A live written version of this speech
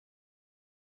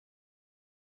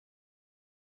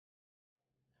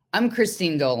I'm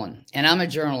Christine Dolan, and I'm a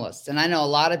journalist. And I know a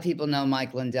lot of people know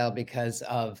Mike Lindell because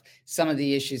of some of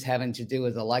the issues having to do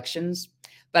with elections,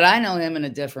 but I know him in a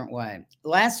different way.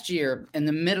 Last year, in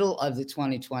the middle of the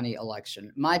 2020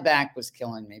 election, my back was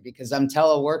killing me because I'm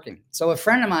teleworking. So a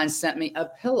friend of mine sent me a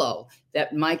pillow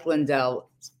that Mike Lindell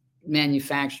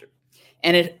manufactured,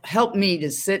 and it helped me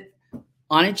to sit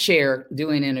on a chair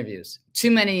doing interviews.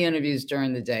 Too many interviews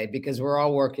during the day because we're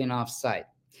all working off site.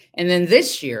 And then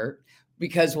this year,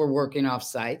 because we're working off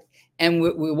site and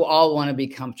we all want to be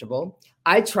comfortable,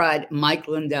 I tried Mike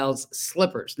Lindell's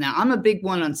slippers. Now, I'm a big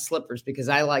one on slippers because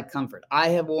I like comfort. I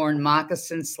have worn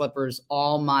moccasin slippers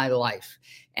all my life.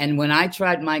 And when I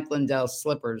tried Mike Lindell's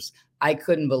slippers, I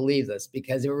couldn't believe this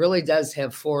because it really does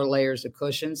have 4 layers of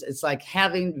cushions. It's like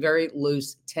having very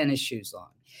loose tennis shoes on.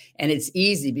 And it's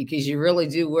easy because you really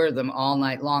do wear them all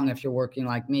night long if you're working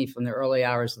like me from the early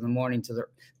hours of the morning to the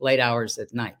late hours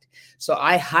at night. So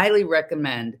I highly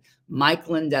recommend Mike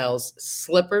Lindell's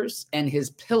slippers and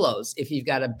his pillows if you've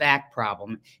got a back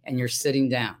problem and you're sitting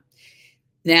down.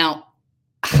 Now,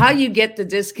 how you get the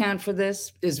discount for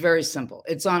this is very simple.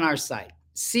 It's on our site.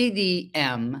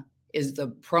 CDM is the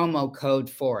promo code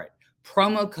for it.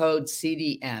 Promo code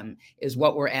CDM is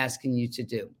what we're asking you to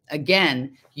do.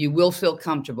 Again, you will feel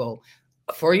comfortable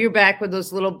for your back with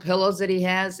those little pillows that he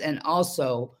has, and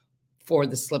also for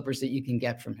the slippers that you can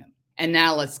get from him. And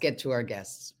now let's get to our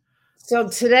guests. So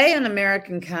today on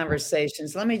American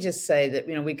Conversations, let me just say that,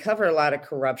 we cover a lot of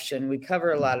corruption. We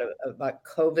cover a lot about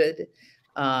COVID,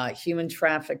 human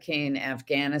trafficking,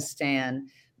 Afghanistan,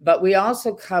 but we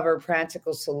also cover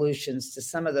practical solutions to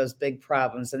some of those big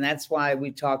problems. And that's why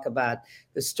we talk about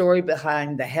the story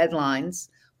behind the headlines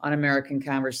on American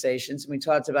Conversations. And we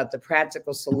talked about the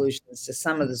practical solutions to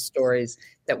some of the stories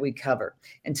that we cover.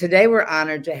 And today we're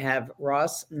honored to have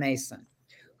Ross Mason,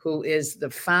 who is the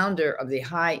founder of the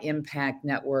High Impact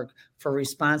Network for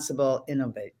Responsible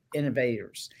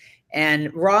Innovators.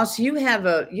 And Ross, you have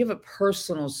a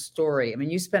personal story. I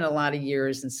mean, you spent a lot of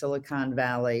years in Silicon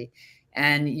Valley,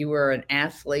 and you were an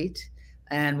athlete.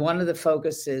 And one of the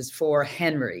focuses for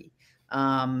Henry,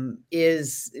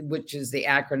 which is the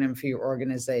acronym for your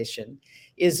organization,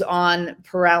 is on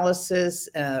paralysis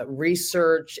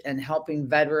research and helping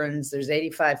veterans. There's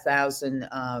 85,000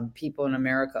 people in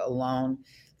America alone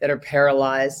that are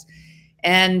paralyzed.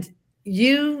 And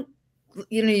you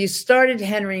started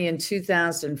Henry in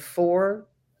 2004.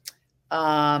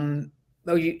 And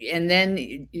then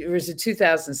it was in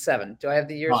 2007. Do I have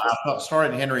the years? I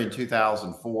started Henry in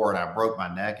 2004, and I broke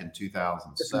my neck in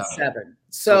 2007.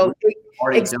 So we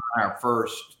already done our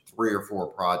first 3 or 4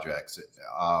 projects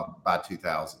by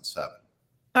 2007.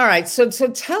 All right. So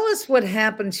tell us what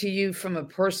happened to you from a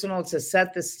personal, to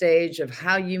set the stage of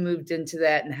how you moved into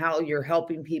that and how you're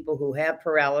helping people who have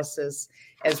paralysis,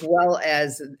 as well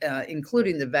as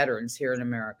including the veterans here in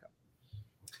America.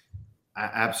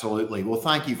 Absolutely. Well,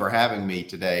 thank you for having me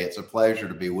today. It's a pleasure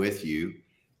to be with you.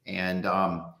 And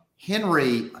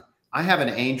Henry, I have an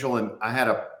angel, and I had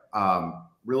a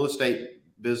real estate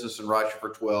business in Russia for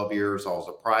 12 years. I was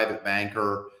a private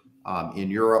banker in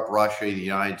Europe, Russia, the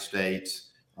United States,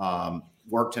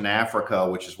 worked in Africa,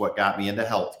 which is what got me into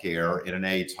healthcare, in an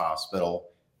AIDS hospital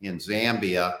in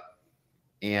Zambia,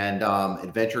 and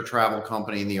adventure travel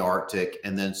company in the Arctic,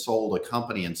 and then sold a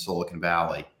company in Silicon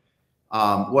Valley.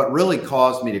 What really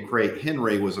caused me to create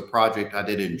Henry was a project I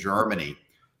did in Germany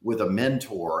with a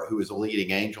mentor who is a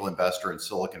leading angel investor in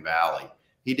Silicon Valley.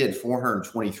 He did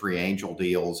 423 angel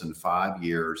deals in 5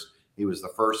 years. He was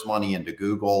the first money into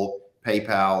Google,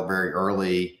 PayPal very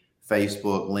early,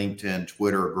 Facebook, LinkedIn,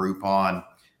 Twitter, Groupon.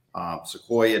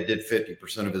 Sequoia did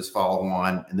 50% of his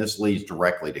follow-on, and this leads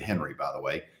directly to Henry, by the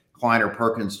way. Kleiner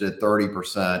Perkins did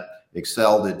 30%.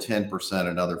 Excel did 10%,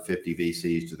 another 50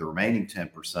 VCs to the remaining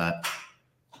 10%.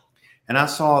 And I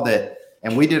saw that,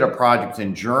 and we did a project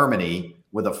in Germany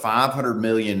with a 500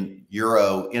 million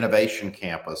euro innovation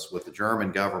campus with the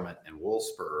German government in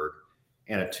Wolfsburg,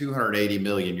 and a 280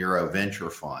 million euro venture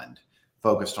fund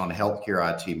focused on healthcare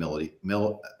IT,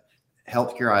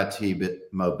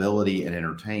 mobility, and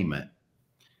entertainment.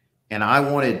 And I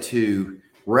wanted to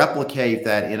replicate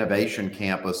that innovation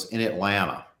campus in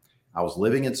Atlanta. I was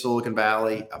living in Silicon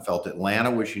Valley. I felt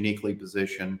Atlanta was uniquely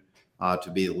positioned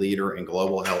to be a leader in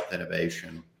global health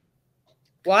innovation.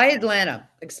 Why Atlanta?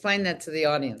 Explain that to the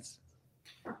audience.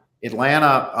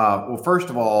 Atlanta, well, first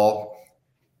of all,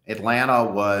 Atlanta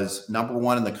was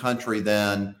 #1 in the country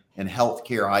then in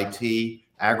healthcare IT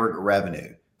aggregate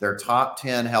revenue. Their top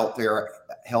 10 healthcare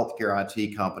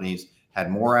IT companies had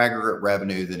more aggregate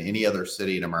revenue than any other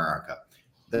city in America.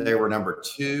 They were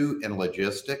 #2 in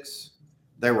logistics,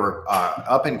 they were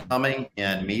up and coming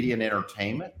in media and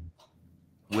entertainment,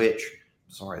 which,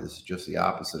 sorry, this is just the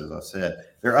opposite, as I said.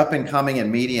 They're up and coming in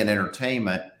media and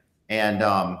entertainment,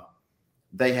 and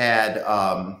they had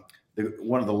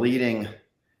one of the leading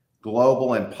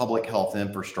global and public health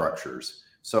infrastructures.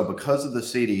 So because of the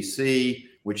CDC,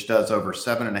 which does over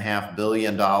 $7.5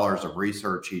 billion of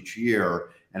research each year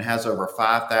and has over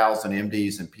 5,000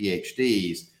 MDs and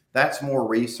PhDs, that's more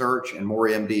research and more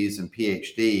MDs and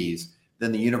PhDs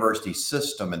than the university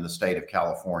system in the state of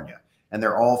California. And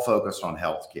they're all focused on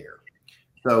healthcare.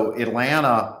 So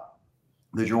Atlanta,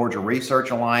 the Georgia Research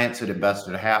Alliance had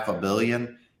invested $500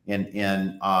 million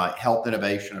in health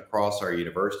innovation across our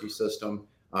university system.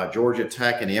 Georgia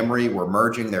Tech and Emory were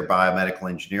merging their biomedical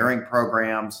engineering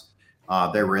programs.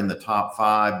 They were in the top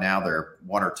 5. Now they're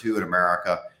 1 or 2 in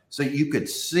America. So you could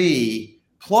see,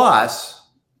 plus,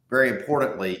 very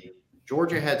importantly,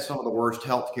 Georgia had some of the worst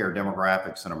healthcare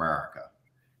demographics in America.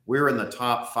 We were in the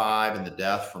top 5 in the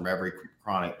death from every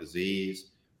chronic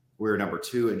disease. We were number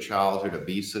 2 in childhood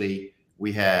obesity.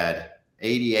 We had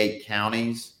 88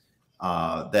 counties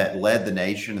that led the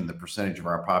nation in the percentage of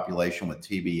our population with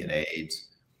TB and AIDS.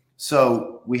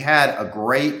 So we had a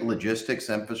great logistics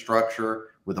infrastructure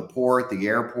with a port, the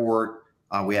airport.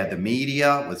 We had the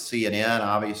media with CNN,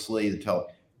 obviously.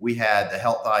 We had the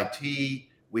health IT.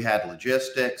 We had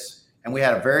logistics. And we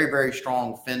had a very, very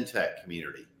strong fintech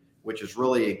community, which is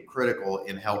really critical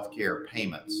in healthcare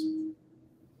payments.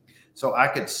 So I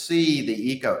could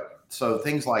see so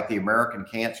things like the American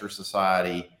Cancer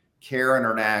Society, CARE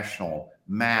International,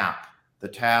 MAP, the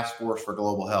Task Force for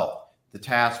Global Health, the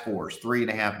Task Force,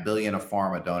 $3.5 billion of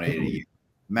pharma donated a year.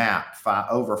 MAP,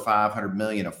 over $500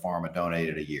 million of pharma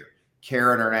donated a year.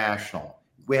 CARE International.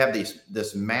 We have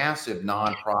this massive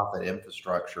nonprofit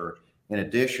infrastructure in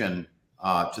addition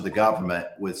to the government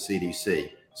with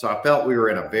CDC. So I felt we were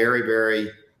in a very,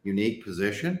 very unique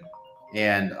position.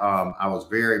 And I was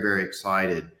very, very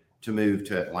excited to move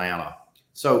to Atlanta.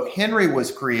 So Henry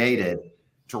was created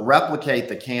to replicate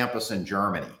the campus in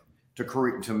Germany,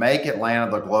 to make Atlanta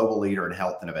the global leader in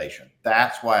health innovation.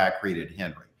 That's why I created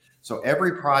Henry. So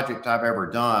every project I've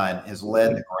ever done has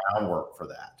led the groundwork for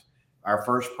that. Our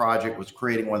first project was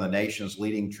creating one of the nation's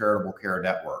leading charitable care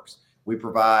networks. We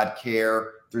provide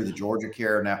care through the Georgia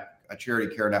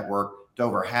Charity Care Network to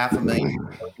over 500,000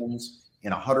 persons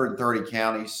in 130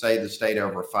 counties, save the state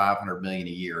over $500 million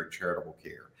a year in charitable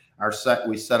care.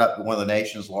 We set up one of the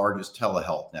nation's largest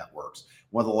telehealth networks,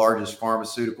 one of the largest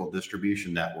pharmaceutical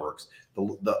distribution networks,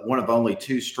 one of only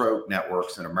 2 stroke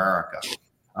networks in America.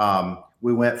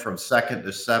 We went from 2nd to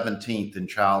 17th in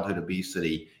childhood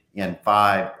obesity in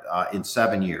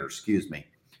 7 years. Excuse me.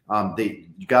 The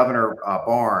Governor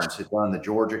Barnes had done the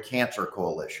Georgia Cancer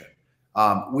Coalition.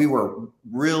 We were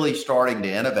really starting to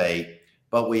innovate,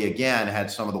 but we again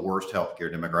had some of the worst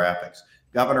healthcare demographics.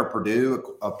 Governor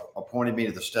Perdue appointed me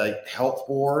to the state health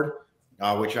board,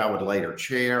 which I would later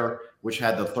chair, which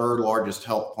had the 3rd largest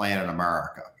health plan in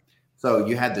America. So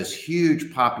you had this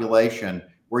huge population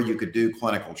where you could do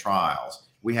clinical trials.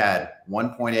 We had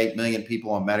 1.8 million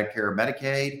people on Medicare and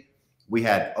Medicaid. We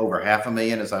had over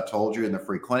 500,000, as I told you, in the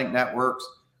free clinic networks.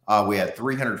 We had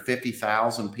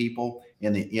 350,000 people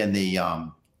in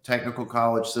the technical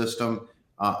college system.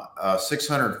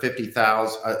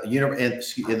 650,000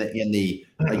 in the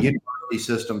university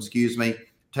system, excuse me.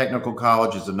 Technical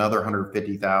college is another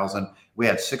 150,000. We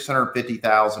had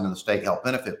 650,000 in the state health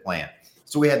benefit plan.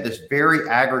 So we had this very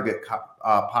aggregate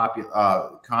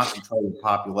concentrated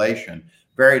population,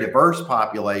 very diverse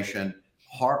population,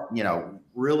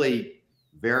 really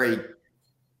very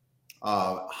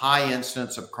high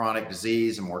incidence of chronic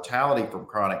disease and mortality from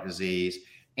chronic disease.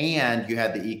 And you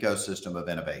had the ecosystem of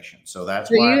innovation. So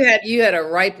that's why you had a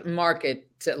ripe market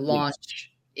to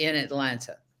launch in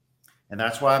Atlanta. And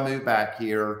that's why I moved back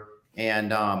here.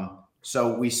 And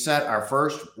so we set our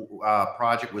first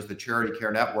project was the Charity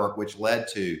Care Network, which led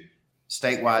to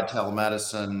statewide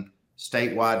telemedicine,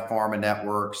 statewide pharma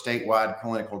network, statewide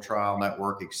clinical trial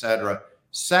network, et cetera.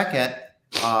 Second,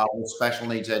 with special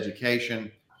needs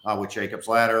education with Jacob's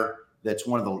Ladder. It's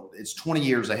 20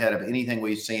 years ahead of anything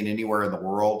we've seen anywhere in the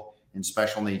world in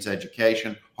special needs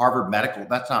education. Harvard Medical,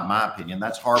 that's not my opinion,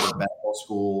 that's Harvard Medical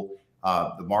School.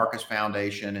 The Marcus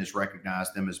Foundation has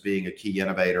recognized them as being a key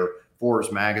innovator.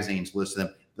 Forbes magazine's listed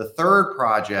them. The third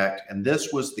project, and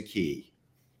this was the key,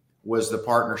 was the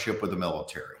partnership with the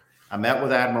military. I met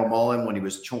with Admiral Mullen when he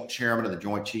was chairman of the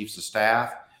Joint Chiefs of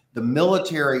Staff. The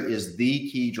military is the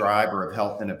key driver of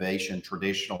health innovation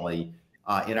traditionally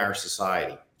in our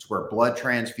society. It's where blood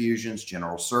transfusions,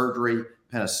 general surgery,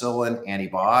 penicillin,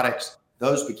 antibiotics,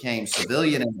 those became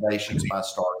civilian innovations by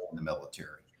starting in the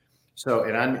military. So,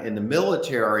 and I'm in the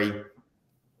military,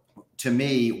 to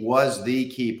me, was the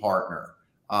key partner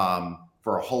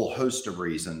for a whole host of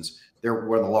reasons. They're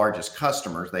one of the largest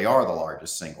customers. They are the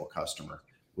largest single customer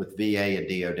with VA and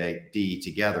DoD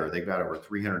together. They've got over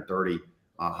 330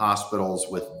 hospitals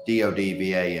with DoD,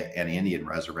 VA, and Indian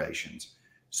reservations.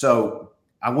 So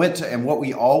I went to, and what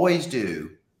we always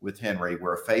do with Henry,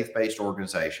 we're a faith-based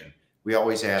organization. We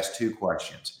always ask two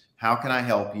questions. How can I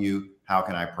help you? How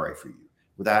can I pray for you?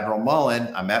 With Admiral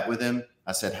Mullen, I met with him.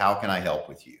 I said, how can I help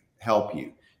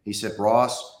you? He said,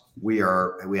 Ross, we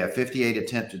have 58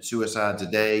 attempted suicides a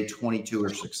day, 22 are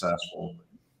successful.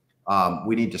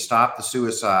 We need to stop the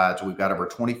suicides. We've got over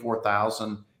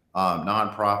 24,000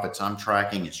 nonprofits I'm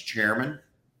tracking as chairman,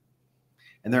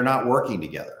 and they're not working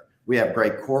together. We have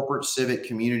great corporate, civic,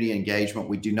 community engagement.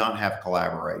 We do not have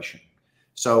collaboration.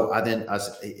 So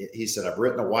he said, I've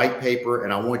written a white paper,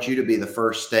 and I want you to be the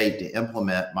first state to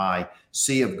implement my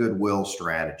Sea of Goodwill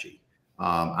strategy.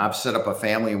 I've set up a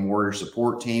family and warrior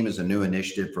support team as a new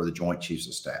initiative for the Joint Chiefs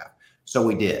of Staff. So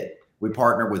we did. We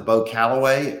partnered with Bo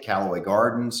Calloway at Calloway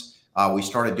Gardens. We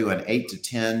started doing 8 to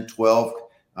 10, 12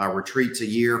 retreats a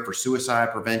year for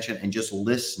suicide prevention and just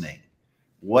listening.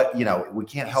 We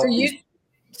can't help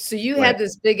So you had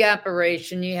this big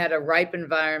operation, you had a ripe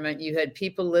environment, you had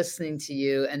people listening to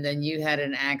you, and then you had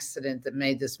an accident that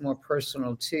made this more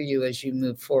personal to you as you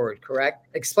move forward, correct?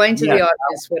 Explain to the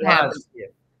audience what happened to you.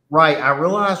 Right. I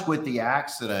realized with the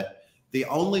accident, the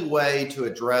only way to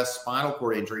address spinal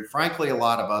cord injury, frankly, a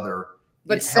lot of other.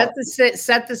 But set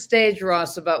the stage,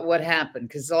 Ross, about what happened,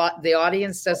 because the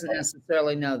audience doesn't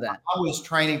necessarily know that. I was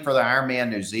training for the Ironman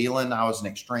New Zealand. I was an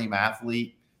extreme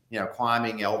athlete.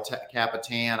 Climbing El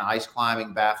Capitan, ice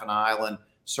climbing Baffin Island,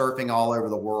 surfing all over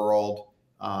the world,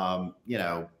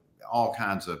 all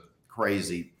kinds of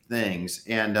crazy things.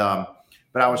 And,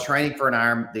 but I was training for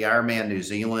the Ironman New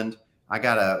Zealand. I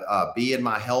got a bee in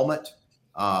my helmet.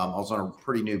 I was on a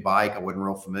pretty new bike I wasn't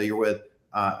real familiar with.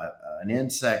 An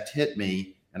insect hit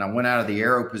me, and I went out of the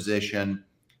aero position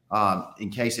in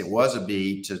case it was a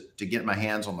bee to get my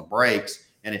hands on the brakes,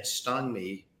 and it stung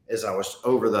me as I was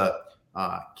over the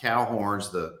cow horns,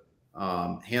 the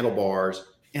handlebars,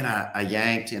 and I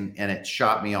yanked and it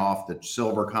shot me off the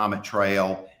Silver Comet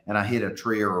Trail, and I hit a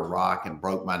tree or a rock and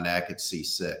broke my neck at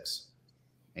C6.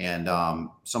 And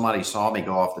somebody saw me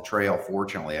go off the trail.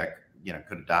 Fortunately, I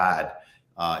could have died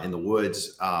in the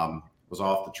woods, was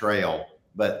off the trail,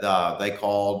 but they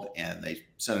called and they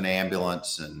sent an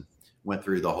ambulance and went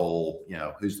through the whole,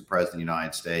 who's the president of the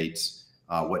United States,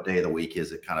 what day of the week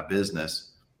is it kind of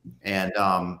business.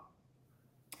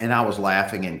 And I was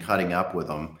laughing and cutting up with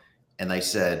them. And they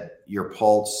said, your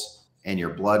pulse and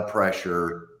your blood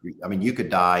pressure, you could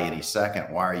die any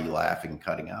second. Why are you laughing and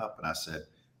cutting up? And I said,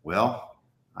 well,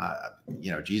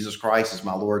 Jesus Christ is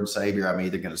my Lord and Savior. I'm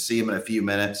either going to see him in a few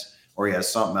minutes or he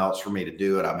has something else for me to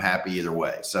do. And I'm happy either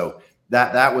way. So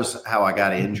that was how I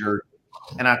got injured.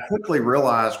 And I quickly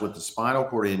realized with the spinal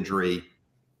cord injury,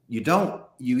 you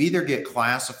either get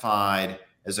classified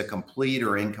as a complete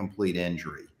or incomplete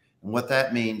injury. And what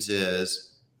that means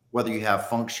is whether you have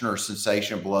function or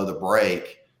sensation below the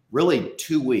break, really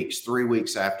 2 weeks, 3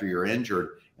 weeks after you're injured.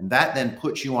 And that then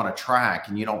puts you on a track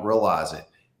and you don't realize it.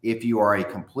 If you are a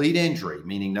complete injury,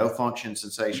 meaning no function,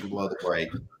 sensation below the break,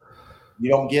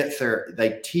 you don't get there.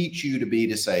 They teach you to be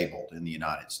disabled in the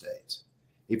United States.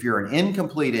 If you're an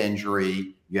incomplete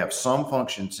injury, you have some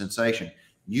function, sensation,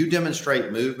 you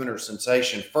demonstrate movement or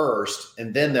sensation first,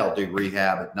 and then they'll do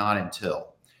rehab, not until.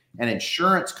 And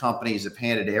insurance companies have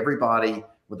handed everybody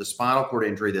with a spinal cord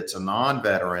injury that's a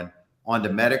non-veteran onto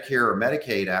Medicare or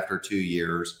Medicaid after 2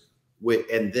 years.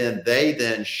 And then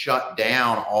they shut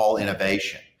down all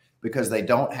innovation because they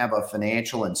don't have a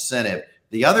financial incentive.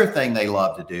 The other thing they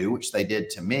love to do, which they did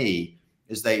to me,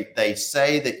 is they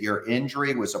say that your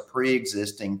injury was a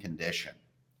pre-existing condition.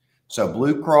 So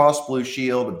Blue Cross Blue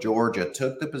Shield of Georgia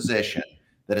took the position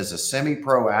that as a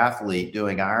semi-pro athlete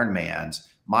doing Ironmans,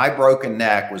 my broken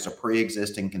neck was a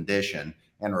pre-existing condition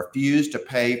and refused to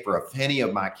pay for a penny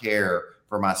of my care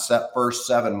for my first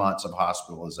 7 months of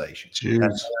hospitalization. Jeez.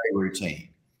 That's very routine.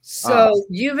 So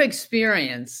you've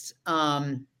experienced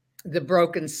the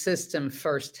broken system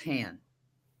firsthand.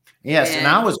 Yes, and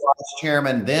I was vice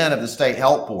chairman then of the state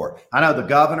health board. I know the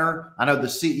governor, I know the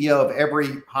CEO of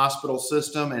every hospital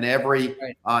system and every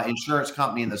insurance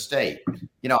company in the state.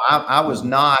 I was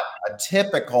not a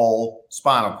typical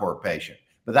spinal cord patient,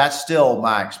 but that's still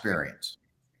my experience.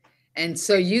 And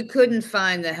so you couldn't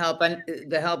find the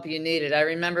help you needed. I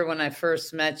remember when I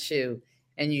first met you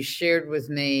and you shared with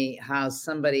me how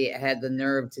somebody had the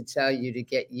nerve to tell you to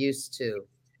get used to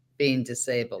being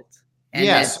disabled. And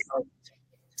yes.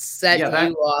 set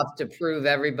you off to prove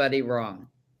everybody wrong.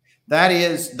 That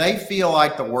is, they feel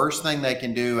like the worst thing they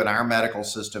can do in our medical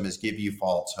system is give you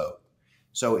false hope.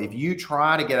 So if you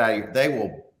try to get out of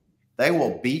your, they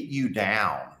will beat you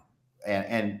down,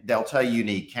 and they'll tell you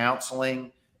need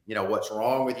counseling. You know, what's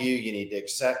wrong with you? You need to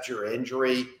accept your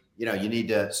injury. You know, you need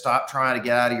to stop trying to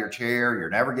get out of your chair. You're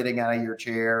never getting out of your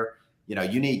chair. You know,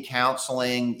 you need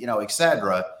counseling, you know, et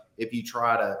cetera. If you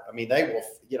try to, I mean, they will,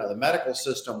 you know, the medical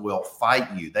system will fight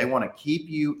you. They want to keep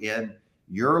you in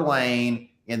your lane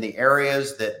in the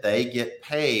areas that they get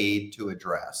paid to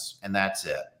address. And that's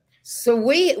it. So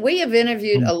we have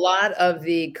interviewed a lot of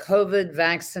the COVID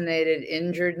vaccinated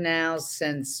injured now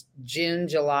since June,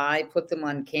 July, put them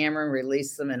on camera and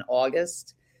released them in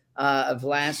August of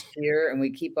last year. And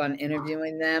we keep on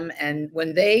interviewing them. And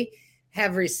when they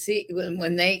have received,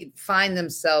 when they find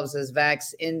themselves as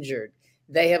vax injured,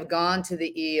 they have gone to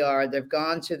the ER, they've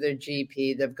gone to their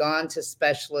GP, they've gone to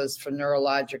specialists for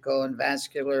neurological and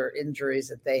vascular injuries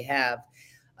that they have,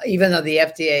 even though the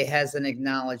FDA hasn't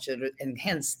acknowledged it, and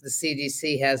hence the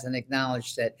CDC hasn't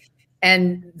acknowledged it.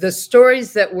 And the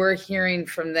stories that we're hearing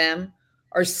from them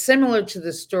are similar to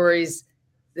the stories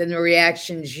and the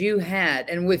reactions you had.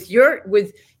 And with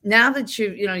now that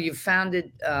you've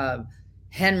founded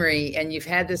Henry, and you've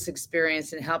had this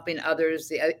experience in helping others,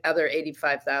 the other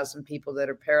 85,000 people that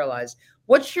are paralyzed,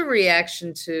 what's your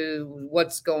reaction to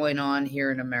what's going on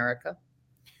here in America?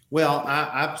 Well,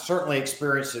 I've certainly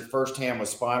experienced it firsthand with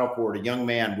spinal cord. A young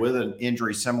man with an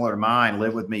injury similar to mine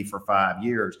lived with me for 5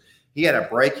 years. He had a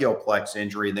brachial plex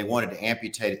injury, and they wanted to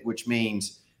amputate it, which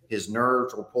means his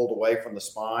nerves were pulled away from the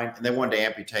spine, and they wanted to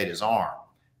amputate his arm.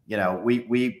 You know,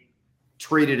 we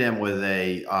treated him with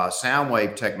a sound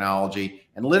wave technology.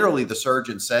 And literally the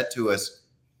surgeon said to us,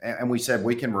 and we said,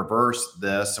 we can reverse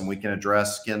this and we can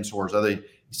address skin sores. He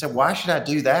said, why should I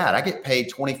do that? I get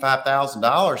paid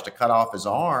 $25,000 to cut off his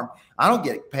arm. I don't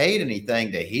get paid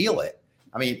anything to heal it.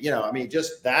 I mean,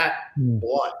 just that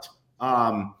blunt.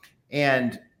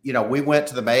 And, you know, we went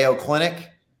to the Mayo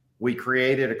Clinic. We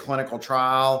created a clinical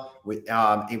trial. We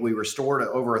restored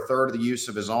over a third of the use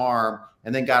of his arm,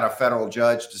 and then got a federal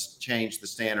judge to change the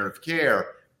standard of care.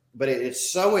 But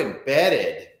it's so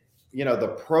embedded, you know, the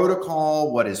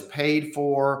protocol, what is paid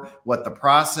for, what the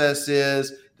process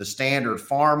is, the standard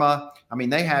pharma. I mean,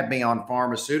 they had me on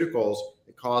pharmaceuticals.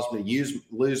 It caused me to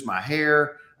lose my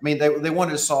hair. I mean, they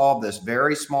wanted to solve this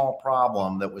very small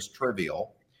problem that was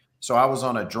trivial. So I was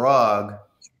on a drug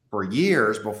for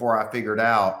years before I figured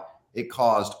out it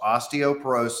caused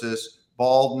osteoporosis,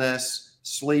 baldness,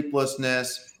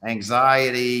 sleeplessness,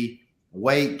 anxiety,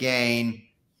 weight gain,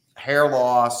 hair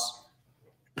loss.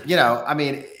 You know, I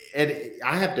mean,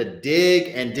 I have to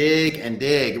dig and dig and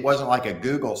dig. It wasn't like a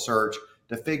Google search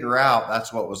to figure out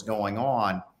that's what was going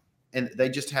on. And they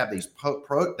just have these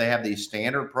they have these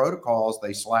standard protocols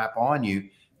they slap on you.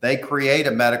 They create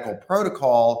a medical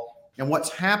protocol. And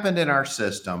what's happened in our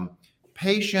system,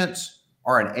 patients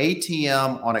are an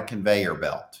ATM on a conveyor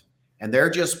belt, and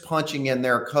they're just punching in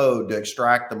their code to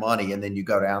extract the money. And then you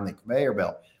go down the conveyor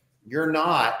belt. You're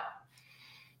not.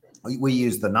 We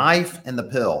use the knife and the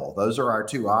pill. Those are our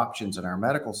two options in our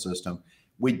medical system.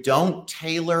 We don't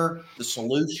tailor the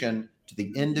solution to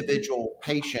the individual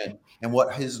patient and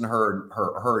what his and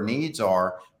her needs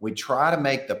are. We try to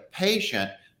make the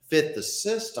patient fit the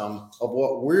system of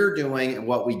what we're doing and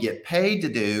what we get paid to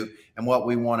do and what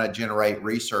we want to generate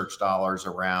research dollars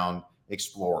around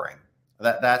exploring.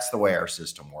 That's the way our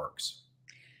system works,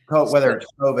 whether it's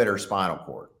COVID or spinal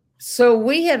cord. So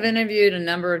we have interviewed a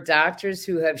number of doctors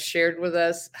who have shared with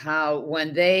us how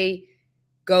when they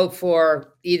go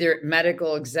for either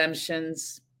medical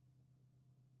exemptions,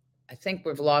 I think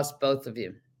we've lost both of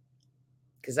you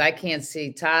because I can't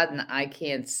see Todd and I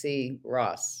can't see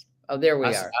Ross. Oh, there we are.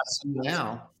 I see you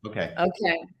now. Okay.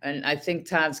 Okay. And I think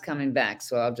Todd's coming back,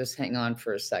 so I'll just hang on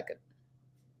for a second.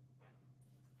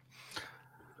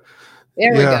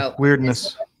 There we go.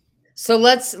 Weirdness. So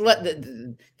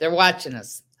they're watching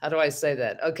us. How do I say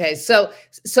that? Okay. So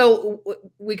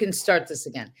we can start this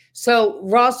again. So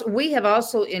Ross, we have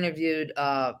also interviewed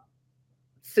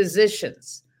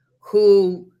physicians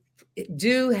who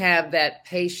do have that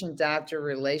patient-doctor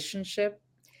relationship,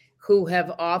 who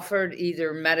have offered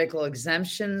either medical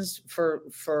exemptions for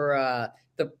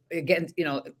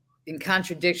in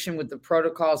contradiction with the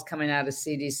protocols coming out of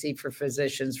CDC for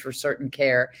physicians for certain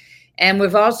care. And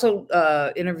we've also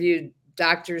interviewed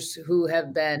doctors who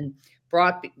have been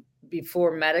brought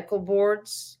before medical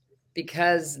boards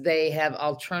because they have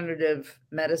alternative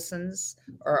medicines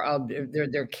or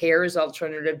their care is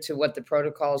alternative to what the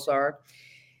protocols are.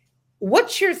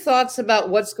 What's your thoughts about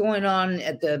what's going on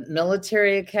at the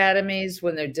military academies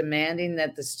when they're demanding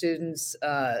that the students,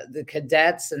 the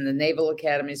cadets and the Naval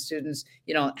Academy students,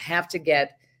 have to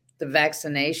get the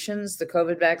vaccinations, the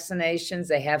COVID vaccinations,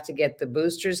 they have to get the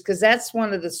boosters? Because that's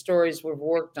one of the stories we've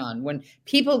worked on. When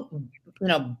people,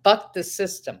 buck the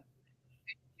system,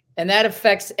 and that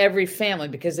affects every family,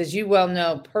 because as you well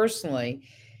know personally,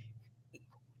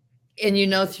 and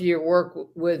through your work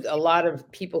with a lot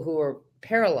of people who are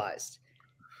paralyzed,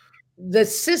 the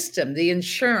system, the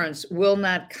insurance will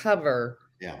not cover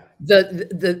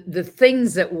the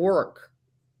things that work.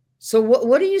 So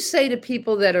what do you say to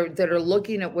people that are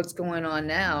looking at what's going on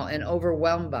now and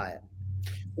overwhelmed by it?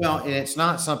 Well, and it's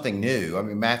not something new. I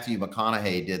mean, Matthew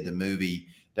McConaughey did the movie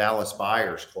Dallas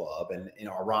Buyers Club, and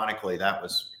ironically, that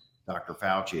was Dr.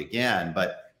 Fauci again,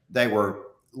 but they were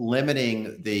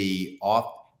limiting they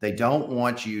don't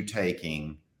want you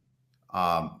taking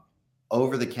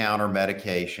over-the-counter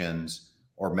medications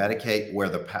or medication where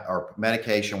the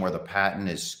patent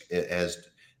has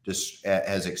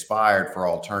expired for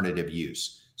alternative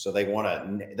use. So they want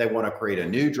to create a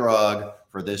new drug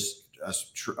for this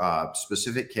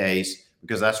specific case,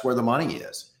 because that's where the money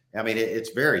is. I mean, it's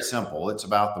very simple. It's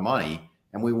about the money,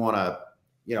 and we want to,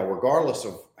 regardless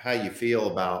of how you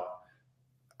feel about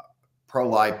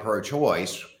pro-life,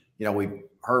 pro-choice, we've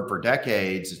heard for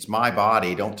decades, it's my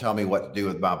body. Don't tell me what to do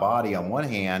with my body on one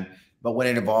hand, but when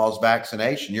it involves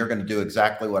vaccination, you're going to do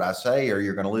exactly what I say, or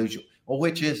you're going to lose. Well,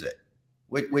 which is it?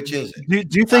 Which is it?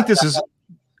 Do you think this is?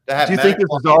 Do you think this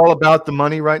is all about the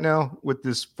money right now with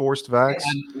this forced vax?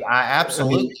 I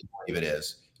absolutely believe it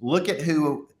is. Look at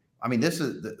who. I mean,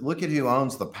 look at who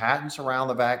owns the patents around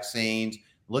the vaccines.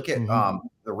 Look at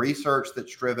the research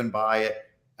that's driven by it.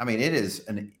 I mean, it is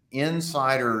an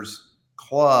insider's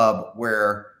club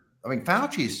where,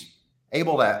 Fauci's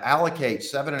able to allocate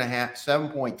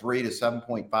 $7.3 to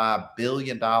 $7.5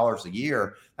 billion a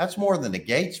year. That's more than the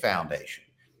Gates Foundation.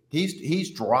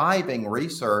 He's driving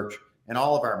research in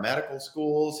all of our medical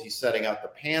schools. He's setting up the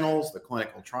panels, the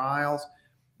clinical trials,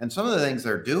 and some of the things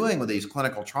they're doing with these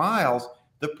clinical trials.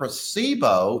 The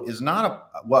placebo is not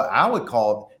what I would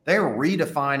call. They're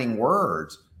redefining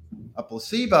words. A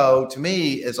placebo to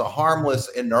me is a harmless,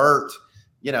 inert,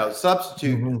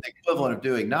 substitute, the equivalent of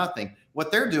doing nothing.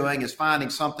 What they're doing is finding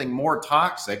something more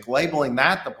toxic, labeling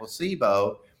that the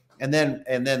placebo, and then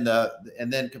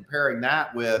comparing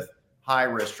that with high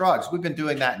risk drugs. We've been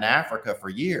doing that in Africa for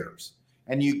years,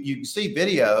 and you see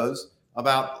videos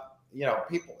about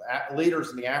people,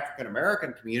 leaders in the African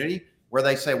American community, where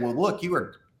they say, well, look,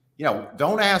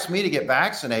 don't ask me to get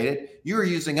vaccinated. You are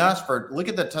using us look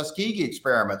at the Tuskegee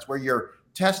experiments where you're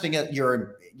testing it,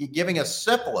 you're giving us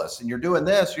syphilis, and you're doing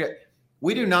this.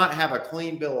 We do not have a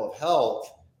clean bill of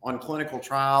health on clinical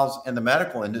trials in the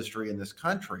medical industry in this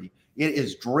country. It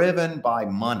is driven by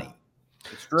money.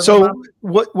 So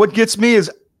what gets me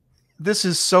is this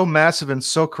is so massive and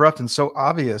so corrupt and so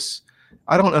obvious.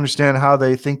 I don't understand how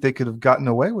they think they could have gotten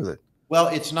away with it. Well,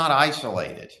 it's not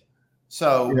isolated.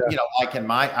 So, like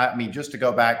just to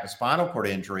go back to spinal cord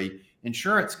injury,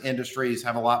 insurance industries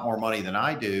have a lot more money than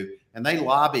I do, and they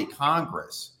lobby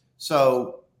Congress.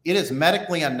 So it is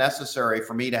medically unnecessary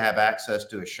for me to have access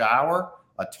to a shower,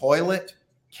 a toilet,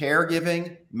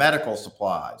 caregiving, medical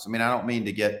supplies. I don't mean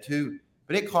to get too,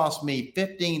 but it costs me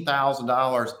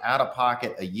 $15,000 out of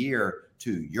pocket a year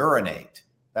to urinate.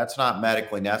 That's not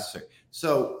medically necessary.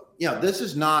 So, this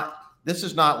is not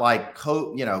like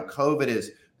COVID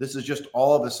is. This is just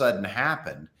all of a sudden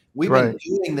happened. We've been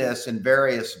doing this in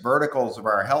various verticals of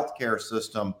our healthcare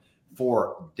system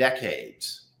for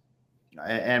decades.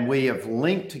 And we have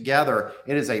linked together.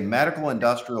 It is a medical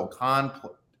industrial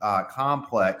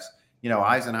complex.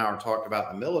 Eisenhower talked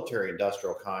about the military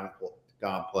industrial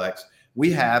complex.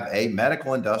 We have a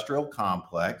medical industrial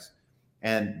complex.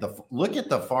 And look at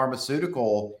the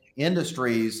pharmaceutical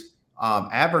industries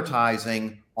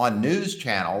advertising on news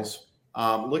channels.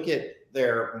 Look at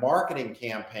their marketing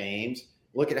campaigns.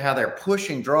 Look at how they're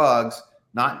pushing drugs,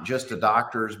 not just to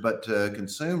doctors, but to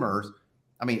consumers.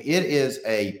 It is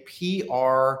a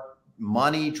PR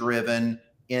money-driven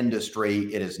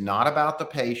industry. It is not about the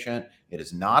patient. It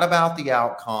is not about the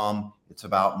outcome. It's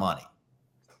about money.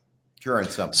 Pure and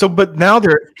simple. So, but now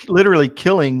they're literally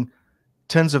killing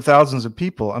tens of thousands of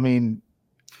people. Did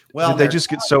they just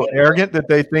get so arrogant that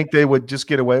they think they would just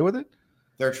get away with it?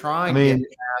 They're trying to get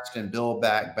past and build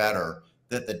back better,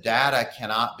 that the data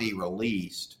cannot be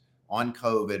released on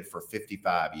COVID for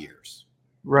 55 years.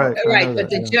 Right. But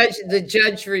the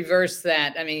judge reversed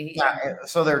that.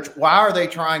 So why are they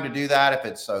trying to do that if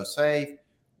it's so safe?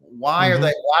 Why do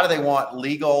they want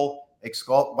legal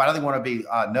why do they want to be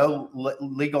no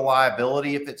legal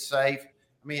liability if it's safe?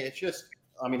 I mean, it's just,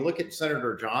 I mean, look at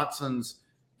Senator Johnson's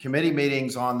committee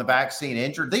meetings on the vaccine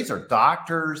injured. These are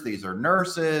doctors, these are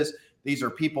nurses, these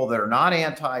are people that are not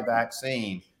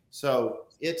anti-vaccine. So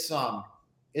it's a,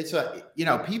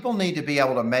 people need to be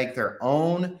able to make their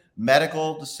own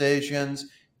medical decisions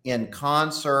in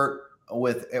concert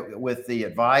with the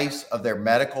advice of their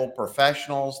medical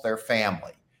professionals, their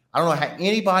family. I don't know how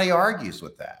anybody argues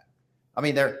with that. I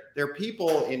mean, there are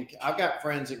people I've got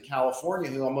friends in California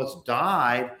who almost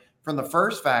died from the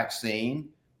first vaccine.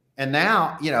 And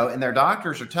now, and their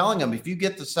doctors are telling them, if you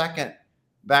get the second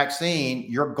vaccine,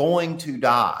 you're going to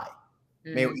die. I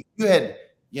mean, if you had,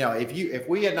 if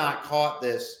we had not caught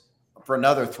this for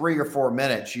another 3 or 4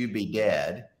 minutes, you'd be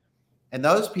dead. And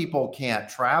those people can't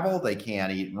travel, they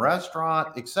can't eat in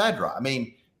restaurant, etc. I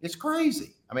mean, it's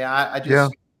crazy. I mean, I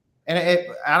just, and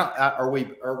are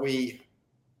we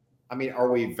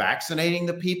vaccinating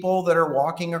the people that are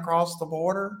walking across the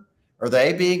border?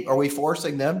 Are we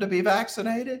forcing them to be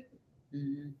vaccinated?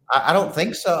 I don't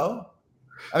think so.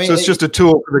 I mean, so it's just a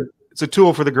tool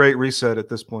for the Great Reset at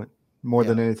this point, more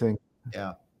than anything.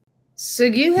 Yeah. So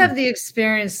you have the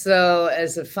experience, though,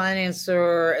 as a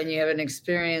financier, and you have an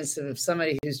experience of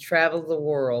somebody who's traveled the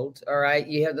world. All right.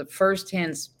 You have the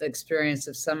firsthand experience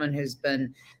of someone who's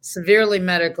been severely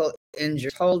medical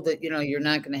injured, told that, you're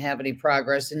not going to have any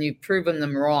progress, and you've proven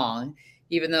them wrong,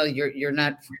 even though you're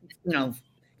not,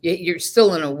 you're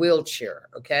still in a wheelchair.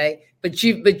 Okay. But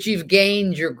you've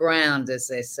gained your ground, as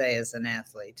they say, as an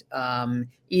athlete,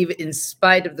 even in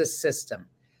spite of the system.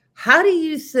 How do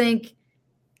you think?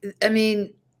 I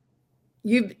mean,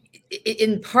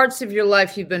 in parts of your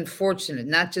life, you've been fortunate,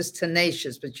 not just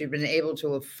tenacious, but you've been able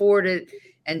to afford it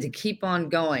and to keep on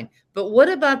going. But what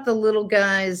about the little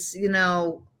guys,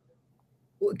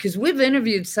 because we've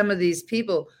interviewed some of these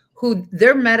people who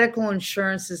their medical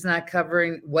insurance is not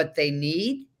covering what they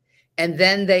need. And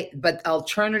then but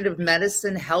alternative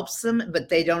medicine helps them, but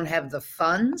they don't have the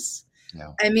funds.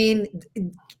 Yeah. I mean,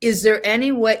 is there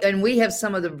any way, and we have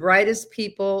some of the brightest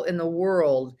people in the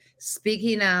world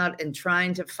speaking out and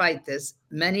trying to fight this.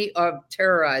 Many are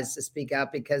terrorized to speak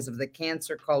out because of the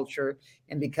cancer culture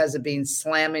and because of being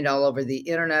slammed all over the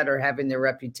internet or having their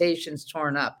reputations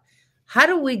torn up. How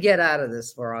do we get out of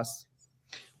this for us?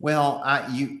 Well,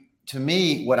 to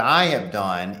me, what I have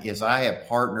done is I have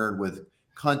partnered with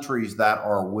countries that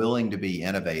are willing to be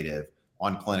innovative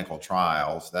on clinical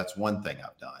trials. That's one thing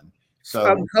I've done. So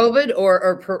from COVID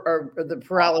or the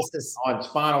paralysis? On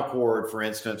spinal cord, for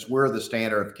instance, we're the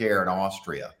standard of care in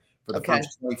Austria. For the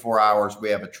first 24 hours, we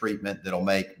have a treatment that'll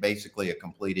make basically a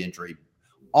complete injury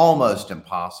almost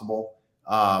impossible.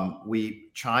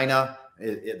 China,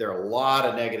 there are a lot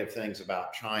of negative things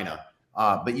about China,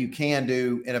 but you can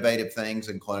do innovative things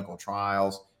in clinical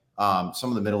trials. Some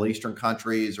of the Middle Eastern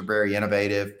countries are very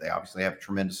innovative. They obviously have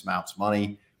tremendous amounts of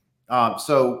money.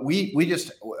 So we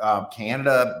just,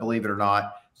 Canada, believe it or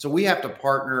not. So we have to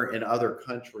partner in other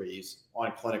countries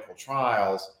on clinical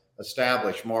trials,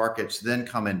 establish markets, then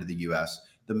come into the US.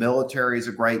 The military is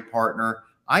a great partner.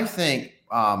 I think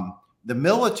the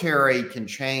military can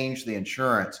change the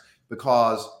insurance,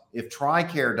 because if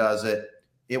TRICARE does it,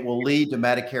 it will lead to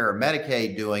Medicare or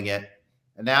Medicaid doing it.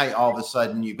 And now all of a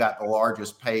sudden you've got the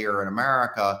largest payer in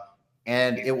America,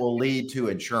 and it will lead to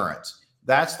insurance.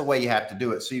 That's the way you have to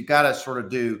do it. So you've got to sort of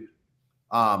do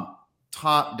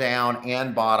top down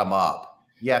and bottom up.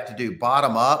 You have to do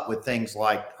bottom up with things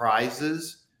like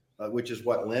prizes, which is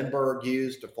what Lindbergh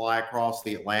used to fly across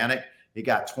the Atlantic. He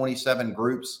got 27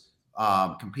 groups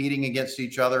competing against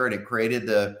each other, and it created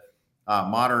the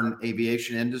modern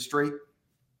aviation industry.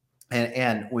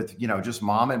 And with, just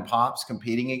mom and pops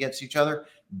competing against each other,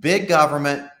 big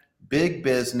government, big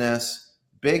business,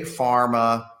 big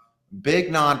pharma, big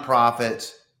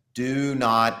nonprofits do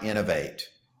not innovate.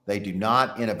 They do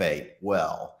not innovate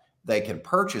well. They can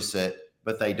purchase it,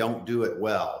 but they don't do it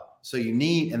well. So you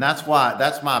need, and that's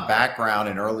my background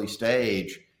in early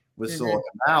stage with Silicon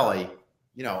Valley.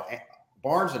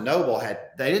 Barnes and Noble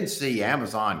they didn't see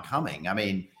Amazon coming. I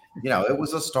mean, it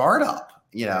was a startup,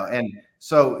 and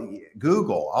so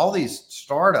Google, all these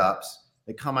startups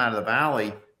that come out of the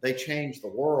Valley, they change the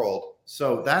world.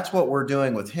 So that's what we're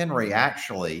doing with Henry,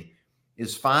 actually,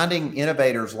 is finding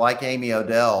innovators like Amy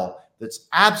Odell that's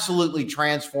absolutely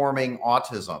transforming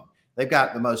autism. They've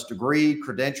got the most degreed,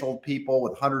 credentialed people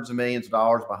with hundreds of millions of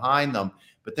dollars behind them,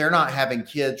 but they're not having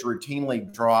kids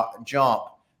routinely jump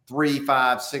 3,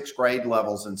 5, 6 grade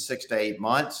levels in 6 to 8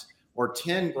 months, or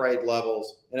 10 grade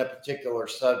levels in a particular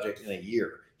subject in a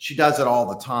year. She does it all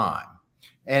the time.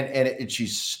 And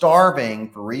she's starving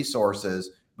for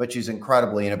resources but she's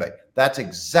incredibly innovative. That's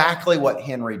exactly what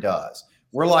Henry does.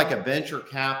 We're like a venture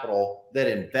capital that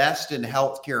invests in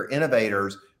healthcare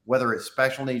innovators, whether it's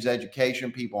special needs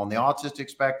education, people on the autistic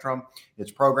spectrum,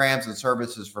 it's programs and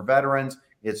services for veterans,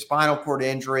 it's spinal cord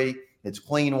injury, it's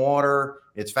clean water,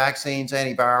 it's vaccines,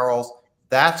 antivirals.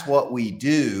 That's what we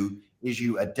do, is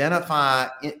you identify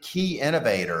key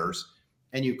innovators,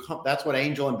 and that's what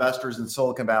angel investors in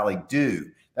Silicon Valley do.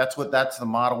 That's the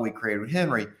model we created with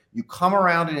Henry. You come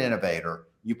around an innovator,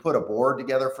 you put a board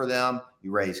together for them,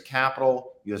 you raise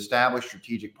capital, you establish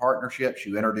strategic partnerships,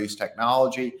 you introduce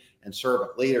technology and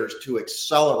servant leaders to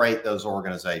accelerate those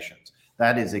organizations.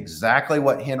 That is exactly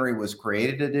what Henry was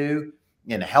created to do.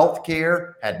 In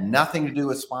healthcare, had nothing to do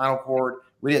with spinal cord.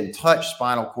 We didn't touch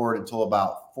spinal cord until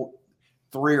about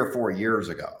 3 or 4 years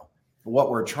ago. What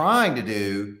we're trying to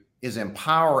do is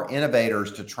empower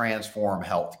innovators to transform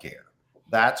healthcare.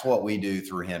 That's what we do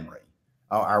through Henry.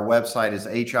 Our website is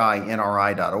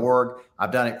hinri.org.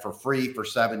 I've done it for free for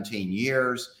 17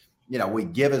 years. We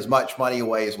give as much money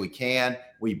away as we can.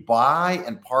 We buy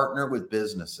and partner with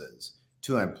businesses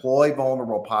to employ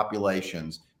vulnerable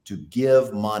populations to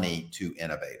give money to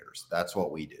innovators. That's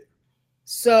what we do.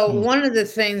 So one of the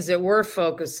things that we're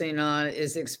focusing on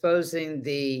is exposing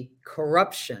the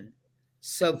corruption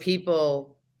so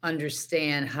people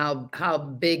understand how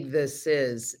big this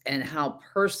is and how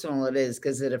personal it is,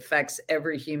 because it affects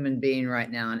every human being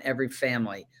right now and every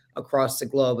family across the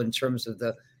globe in terms of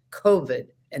the COVID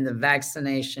and the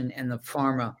vaccination and the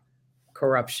pharma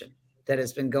corruption that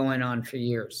has been going on for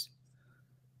years.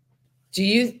 Do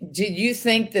you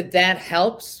think that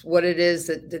helps what it is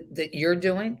that you're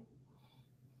doing?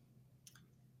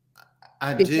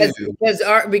 I do.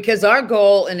 Because our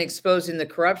goal in exposing the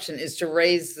corruption is to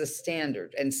raise the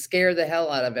standard and scare the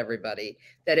hell out of everybody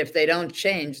that if they don't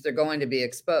change, they're going to be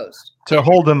exposed. To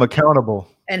hold them accountable.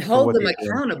 And hold them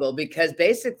accountable, because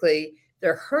basically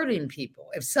they're hurting people.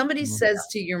 If somebody says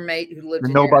to your mate who lived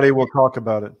nobody will talk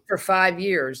about it for 5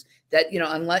 years that,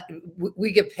 unless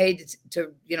we get paid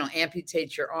to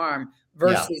amputate your arm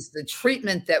versus the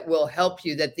treatment that will help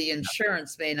you that the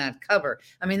insurance may not cover.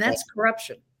 I mean, that's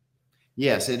corruption.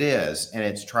 Yes, it is. And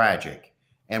it's tragic.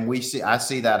 And I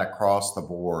see that across the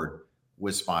board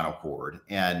with spinal cord.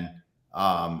 And,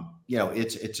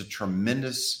 it's a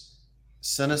tremendous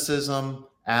cynicism,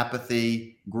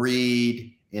 apathy,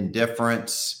 greed,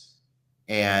 indifference,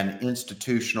 and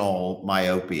institutional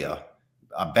myopia,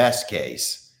 best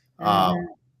case. I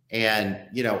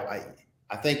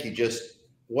think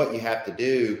what you have to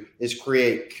do is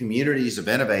create communities of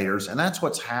innovators. And that's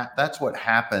what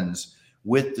happens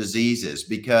with diseases,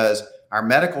 because our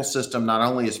medical system not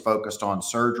only is focused on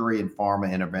surgery and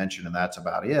pharma intervention, and that's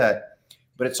about it,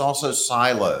 but it's also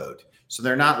siloed. So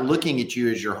they're not looking at you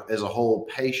as a whole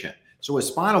patient. So with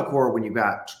spinal cord, when you've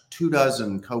got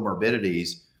 24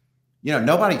 comorbidities,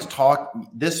 nobody's talking.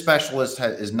 This specialist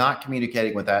is not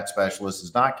communicating with that specialist,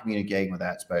 is not communicating with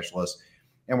that specialist.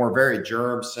 And we're very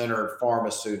germ-centered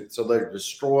pharmaceutical. So they're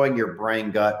destroying your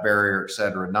brain-gut barrier, et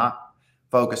cetera, not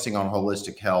focusing on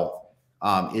holistic health.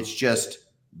 It's just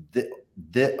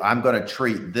I'm going to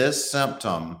treat this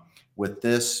symptom with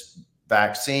this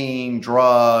vaccine,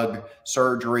 drug,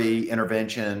 surgery,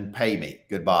 intervention, pay me,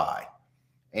 goodbye.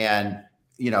 And,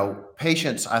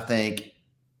 patients, I think,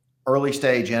 early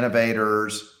stage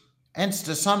innovators, and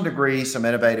to some degree, some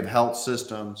innovative health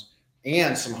systems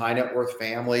and some high net worth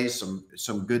families,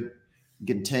 some good,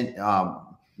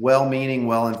 well-meaning,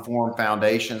 well-informed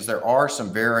foundations. There are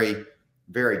some very,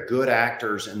 very good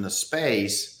actors in the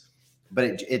space,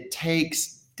 but it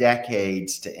takes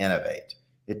decades to innovate.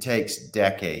 It takes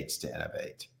decades to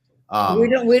innovate.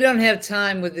 We don't have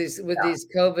time with these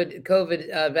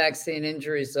COVID vaccine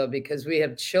injuries, though, because we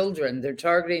have children. They're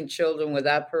targeting children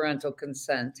without parental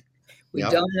consent. We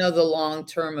don't know the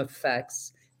long-term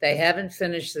effects. They haven't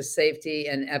finished the safety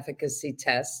and efficacy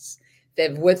tests.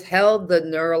 They've withheld the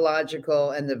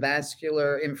neurological and the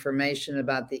vascular information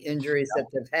about the injuries that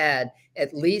they've had,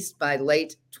 at least by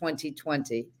late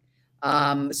 2020.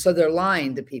 So they're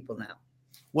lying to people now.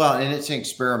 Well, and it's an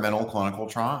experimental clinical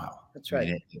trial. That's right.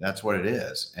 I mean, that's what it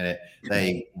is. And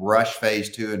they rushed phase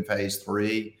 2 and phase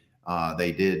 3.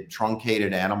 They did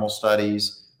truncated animal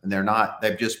studies, and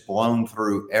they've just blown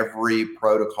through every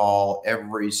protocol,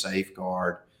 every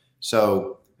safeguard.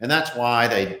 So, and that's why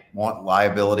they want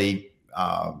liability.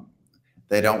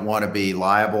 They don't want to be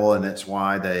liable, and that's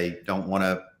why they don't want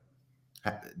the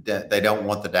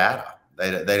data.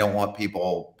 They don't want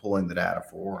people pulling the data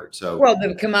forward. So, well,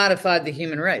 they've commodified the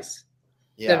human race.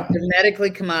 Yeah. They've medically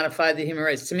commodified the human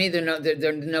race. To me, they're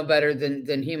no better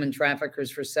than human traffickers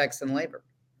for sex and labor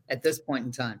at this point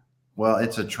in time. Well,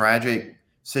 it's a tragic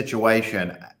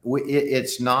situation.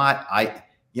 It's not,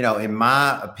 in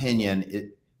my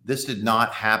opinion, this did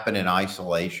not happen in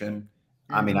isolation.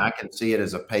 Mm-hmm. I mean, I can see it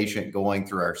as a patient going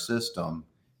through our system.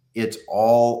 It's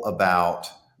all about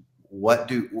how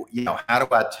do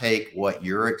I take what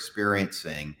you're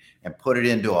experiencing and put it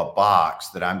into a box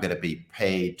that I'm going to be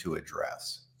paid to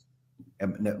address?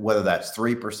 And whether that's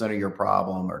 3% of your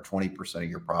problem or 20% of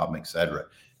your problem, et cetera.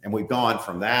 And we've gone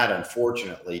from that,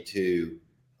 unfortunately, to,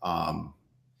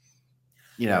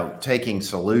 taking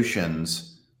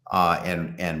solutions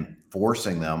and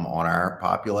forcing them on our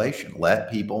population.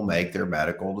 Let people make their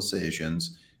medical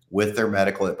decisions with their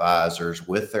medical advisors,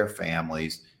 with their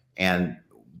families, and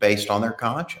based on their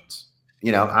conscience.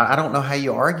 I don't know how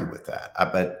you argue with that,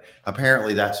 but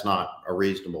apparently that's not a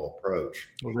reasonable approach.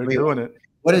 Well, they're doing it.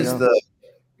 What is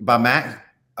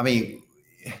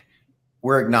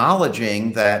we're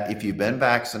acknowledging that if you've been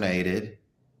vaccinated,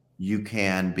 you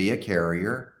can be a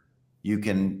carrier, you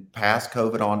can pass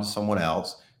COVID on to someone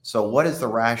else. So what is the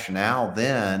rationale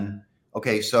then?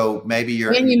 Okay, so maybe you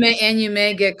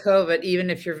may get COVID even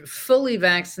if you're fully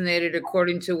vaccinated,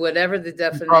 according to whatever the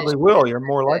definition. You probably will. You're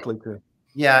more likely to.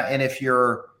 Yeah, and if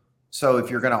you're going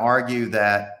to argue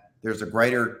that there's a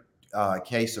greater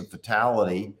case of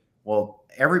fatality, well,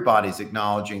 everybody's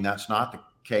acknowledging that's not the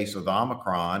case with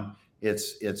Omicron.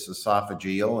 It's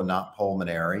esophageal and not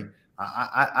pulmonary.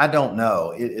 I don't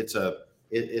know. It's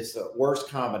the worst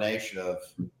combination of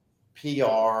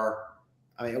PR.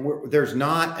 I mean, there's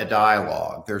not a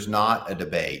dialogue. There's not a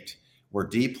debate. We're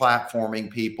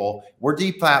deplatforming people. We're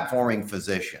deplatforming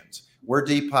physicians. We're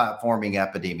deplatforming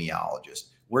epidemiologists.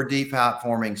 We're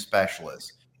deplatforming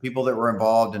specialists, people that were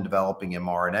involved in developing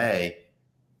mRNA.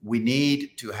 We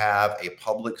need to have a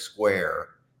public square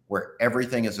where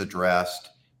everything is addressed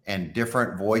and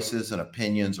different voices and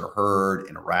opinions are heard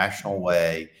in a rational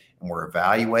way. And we're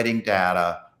evaluating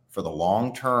data for the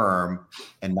long term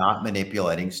and not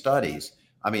manipulating studies.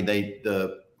 I mean,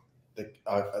 the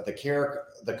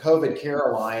COVID Care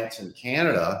Alliance in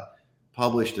Canada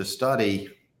published a study,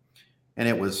 and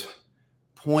it was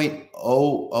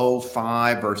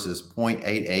 0.005 versus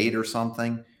 0.88 or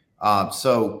something.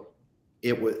 So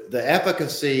it was the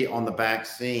efficacy on the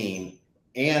vaccine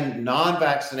and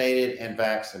non-vaccinated and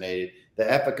vaccinated,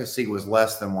 the efficacy was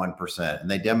less than 1%, and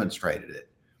they demonstrated it.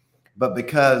 But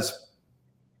because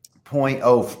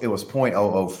it was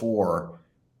 0.004,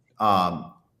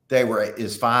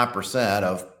 is 5%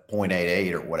 of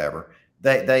 0.88 or whatever.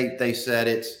 They said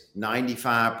it's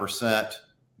 95%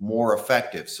 more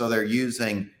effective. So they're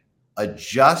using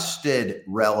adjusted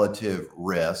relative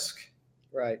risk,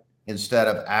 right, instead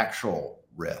of actual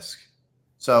risk.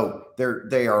 So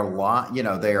they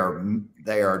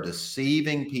are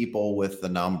deceiving people with the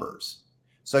numbers.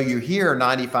 So you hear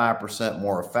 95%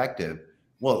 more effective.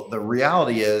 Well, the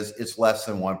reality is it's less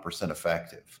than 1%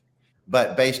 effective.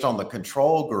 But based on the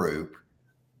control group,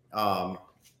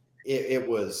 it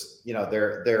was,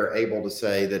 they're able to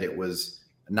say that it was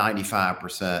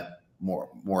 95%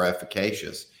 more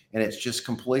efficacious, and it's just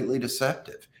completely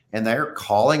deceptive. And they're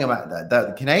calling them out.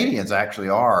 The Canadians actually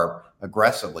are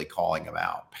aggressively calling them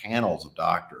out. Panels of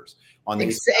doctors on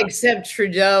these. Except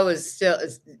Trudeau is still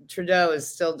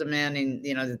demanding,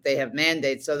 that they have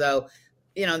mandates. Although,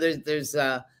 there's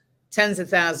tens of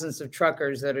thousands of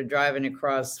truckers that are driving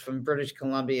across from British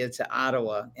Columbia to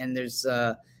Ottawa, and there's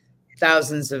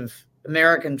thousands of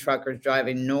American truckers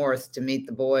driving north to meet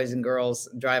the boys and girls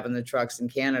driving the trucks in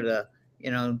Canada,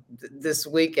 this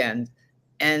weekend.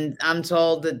 And I'm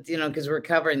told that, because we're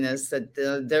covering this, that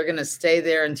they're going to stay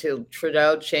there until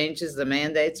Trudeau changes the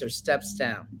mandates or steps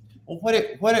down. Well,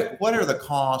 what are the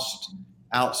costs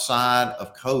outside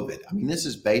of COVID? I mean, this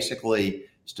is basically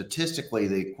statistically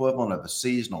the equivalent of a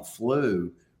seasonal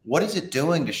flu. What is it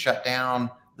doing to shut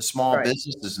down the small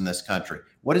businesses in this country?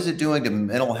 What is it doing to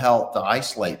mental health, to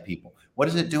isolate people? What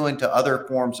is it doing to other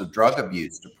forms of drug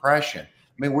abuse, depression?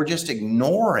 I mean, we're just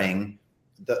ignoring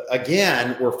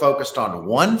again, we're focused on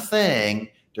one thing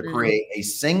to create a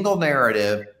single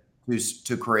narrative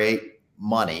to create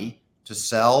money, to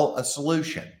sell a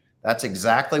solution. That's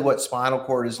exactly what spinal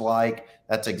cord is like.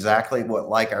 That's exactly what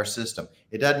like our system.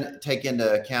 It doesn't take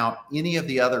into account any of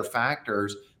the other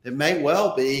factors that may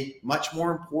well be much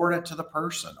more important to the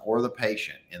person or the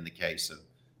patient in the case of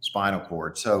spinal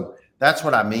cord. So that's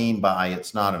what I mean by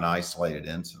it's not an isolated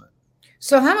incident.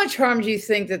 So how much harm do you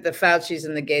think that the Faucis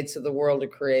and the Gates of the world are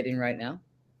creating right now?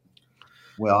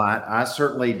 Well, I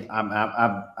certainly,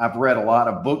 I've read a lot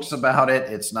of books about it.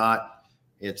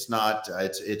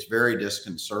 It's very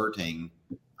disconcerting.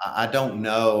 I don't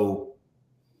know,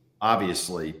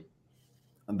 obviously,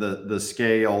 the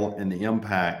scale and the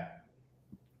impact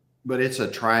but it's a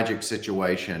tragic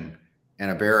situation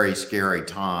and a very scary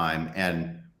time.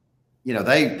 And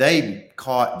they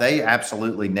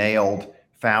absolutely nailed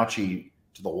Fauci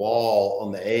to the wall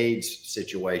on the AIDS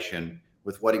situation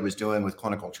with what he was doing with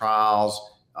clinical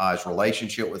trials, his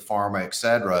relationship with pharma, et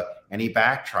cetera. And he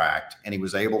backtracked and he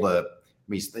was able to, I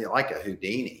mean, he's like a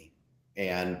Houdini.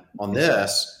 And on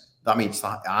this, I mean,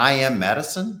 I am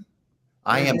medicine.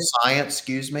 I am science,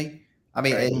 excuse me. I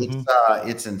mean,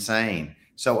 it's insane.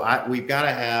 So we've got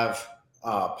to have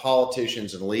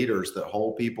politicians and leaders that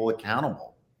hold people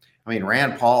accountable. I mean,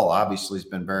 Rand Paul obviously has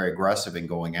been very aggressive in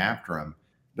going after him,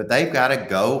 but they've got to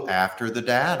go after the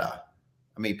data.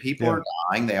 I mean, people are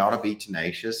dying. They ought to be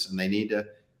tenacious, and they need to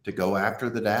go after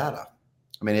the data.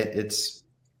 I mean,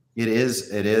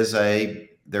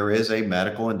 there is a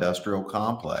medical industrial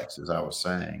complex, as I was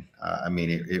saying. I mean,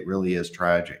 it really is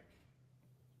tragic.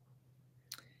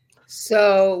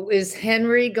 So is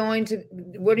Henry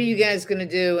what are you guys going to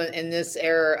do in this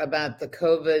era about the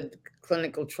COVID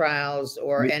clinical trials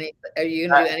or are you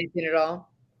going to do anything at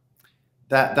all?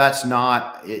 It's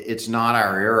not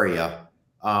our area.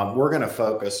 We're going to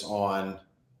focus on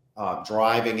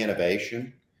driving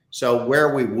innovation. So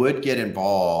where we would get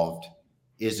involved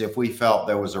is if we felt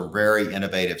there was a very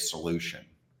innovative solution.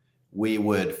 We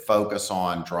would focus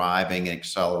on driving,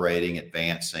 accelerating,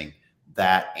 advancing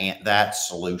that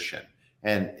solution.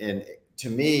 And to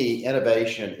me,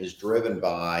 innovation is driven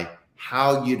by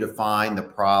how you define the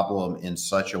problem in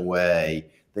such a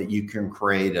way that you can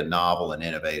create a novel and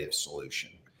innovative solution.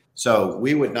 So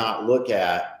we would not look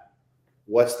at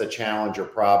what's the challenge or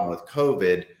problem with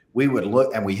COVID. We would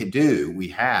look, and we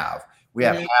have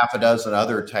half a dozen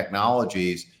other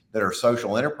technologies that are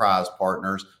social enterprise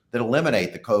partners that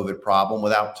eliminate the COVID problem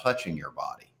without touching your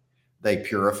body. They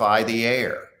purify the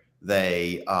air.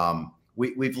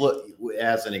 We've looked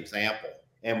as an example,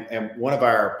 and one of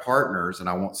our partners, and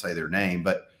I won't say their name,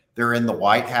 but they're in the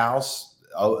White House,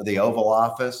 the Oval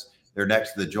Office. They're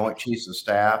next to the Joint Chiefs of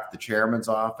Staff, the Chairman's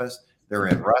office. They're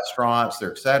in restaurants,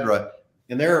 et cetera,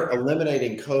 and they're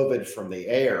eliminating COVID from the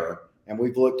air. And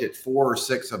we've looked at 4 or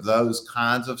 6 of those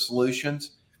kinds of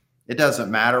solutions. It doesn't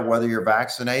matter whether you're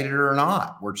vaccinated or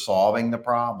not. We're solving the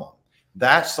problem.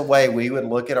 That's the way we would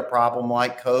look at a problem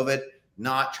like COVID,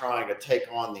 not trying to take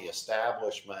on the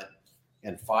establishment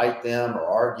and fight them or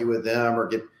argue with them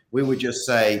we would just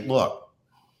say, look,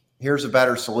 here's a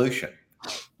better solution.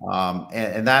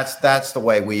 And that's the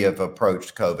way we have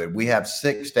approached COVID. We have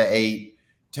 6 to 8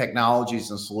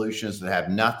 technologies and solutions that have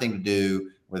nothing to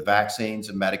do with vaccines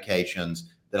and medications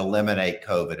that eliminate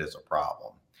COVID as a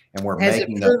problem. And we're has it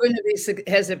proven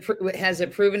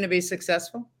to be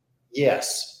successful?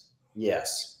 Yes.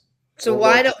 So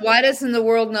why doesn't the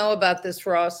world know about this,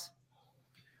 Ross?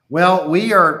 Well,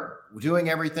 we are doing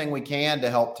everything we can to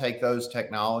help take those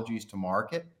technologies to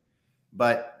market,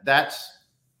 but that's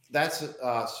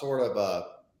sort of a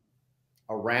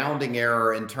rounding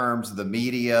error in terms of the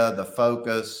media, the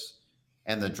focus,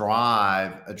 and the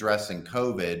drive addressing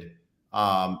COVID.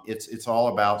 It's all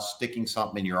about sticking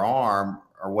something in your arm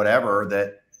or whatever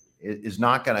that is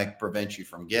not going to prevent you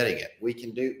from getting it.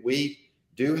 We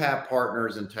do have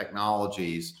partners and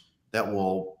technologies that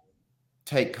will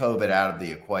take COVID out of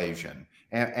the equation,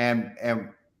 and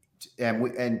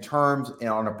we, in terms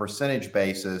on a percentage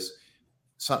basis,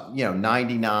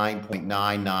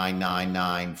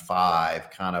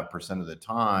 99.99995 kind of percent of the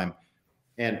time,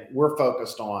 and we're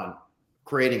focused on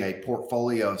creating a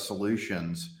portfolio of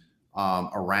solutions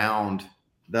around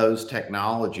those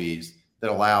technologies that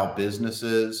allow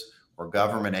businesses or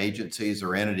government agencies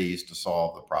or entities to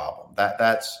solve the problem.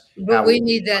 We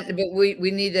need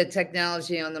that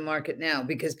technology on the market now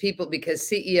because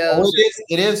CEOs. Well,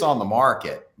 it is on the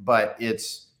market, but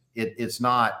it's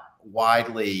not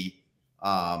widely.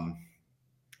 And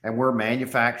we're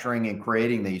manufacturing and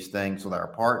creating these things with our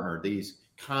partner, these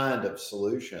kind of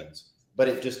solutions, but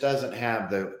it just doesn't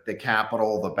have the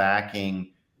capital, the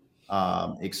backing,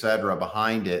 et cetera,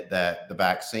 behind it that the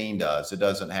vaccine does. It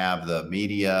doesn't have the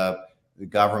media, the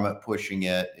government pushing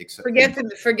it. Forget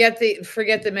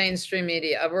the mainstream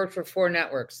media. I've worked for 4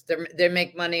 networks. They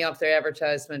make money off their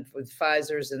advertisement with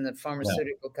Pfizer's and the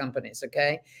pharmaceutical companies.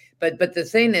 Okay. But the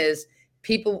thing is,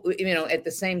 people, at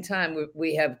the same time,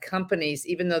 we have companies,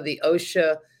 even though the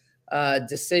OSHA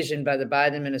decision by the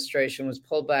Biden administration was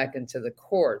pulled back into the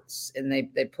courts, and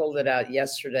they pulled it out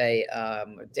yesterday,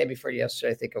 day before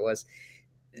yesterday, I think it was.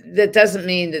 That doesn't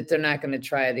mean that they're not going to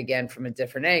try it again from a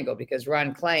different angle, because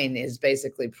Ron Klain has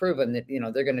basically proven that,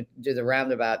 they're going to do the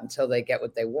roundabout until they get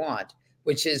what they want,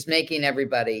 which is making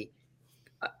everybody,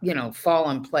 fall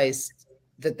in place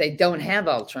that they don't have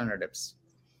alternatives.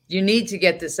 You need to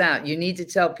get this out. You need to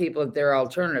tell people that there are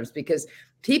alternatives, because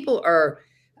people are,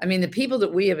 I mean, the people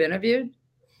that we have interviewed,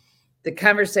 the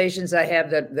conversations I have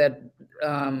that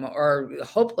are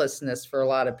hopelessness for a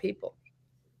lot of people.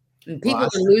 And people are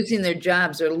losing their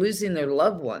jobs, they're losing their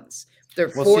loved ones.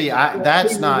 They're well, see,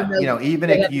 that's not, you know, even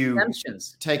if you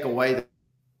exemptions. take away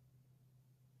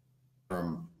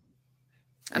from,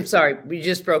 I'm sorry, we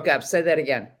just broke up. Say that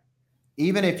again.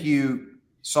 Even if you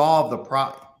solve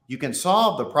you can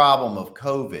solve the problem of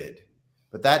COVID,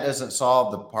 but that doesn't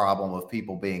solve the problem of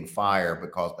people being fired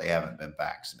because they haven't been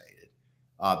vaccinated.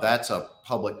 That's a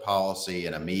public policy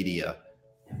and a media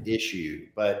issue,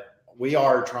 but we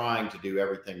are trying to do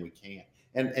everything we can.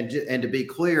 And to be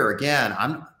clear, again,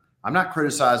 I'm not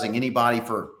criticizing anybody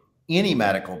for any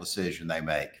medical decision they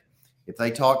make. If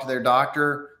they talk to their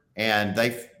doctor and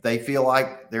they feel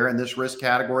like they're in this risk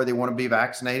category, they want to be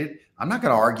vaccinated, I'm not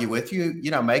going to argue with you. You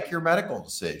know, make your medical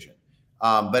decision,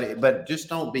 but just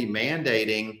don't be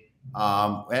mandating.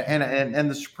 And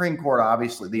the Supreme Court,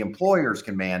 obviously, the employers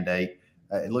can mandate.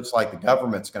 It looks like the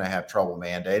government's going to have trouble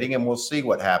mandating, and we'll see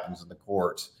what happens in the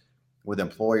courts with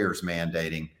employers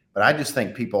mandating. But I just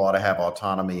think people ought to have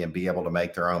autonomy and be able to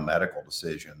make their own medical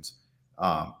decisions,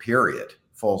 period,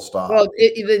 full stop. Well,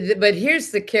 but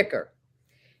here's the kicker.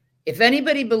 If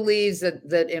anybody believes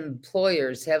that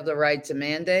employers have the right to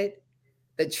mandate,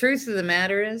 the truth of the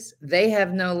matter is they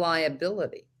have no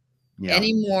liability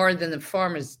any more than the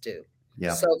farmers do.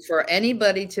 Yeah. So for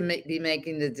anybody to be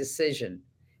making the decision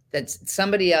that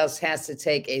somebody else has to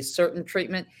take a certain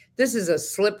treatment, this is a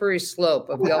slippery slope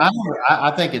of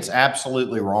I think it's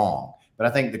absolutely wrong, but I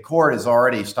think the court is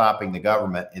already stopping the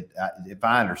government, if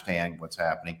I understand what's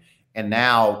happening. And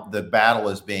now the battle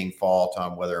is being fought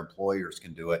on whether employers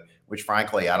can do it, which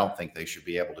frankly, I don't think they should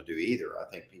be able to do either. I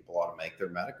think people ought to make their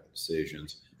medical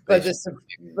decisions. But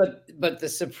the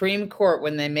Supreme Court,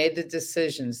 when they made the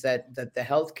decisions that the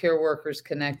healthcare workers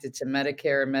connected to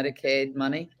Medicare and Medicaid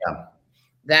money,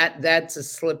 that's a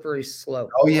slippery slope.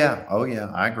 Oh yeah,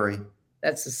 I agree.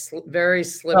 That's a very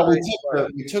slippery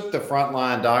slope. We took the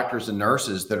frontline doctors and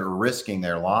nurses that are risking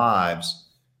their lives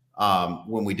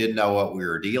when we didn't know what we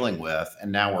were dealing with,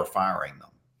 and now we're firing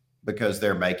them because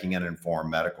they're making an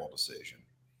informed medical decision.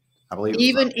 I believe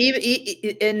even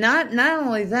and not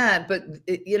only that, but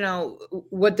you know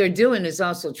what they're doing is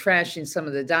also trashing some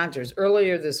of the doctors.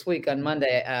 Earlier this week on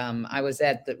Monday, I was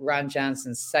at the Ron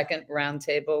Johnson's second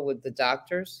roundtable with the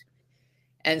doctors,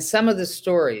 and some of the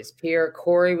stories. Pierre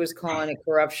Corey was calling it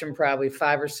corruption probably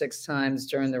 5 or 6 times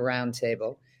during the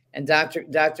roundtable. And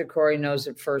Dr. Corey knows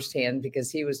it firsthand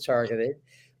because he was targeted.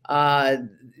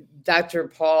 Dr.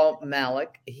 Paul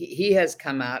Malik, he has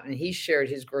come out and he shared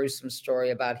his gruesome story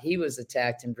about he was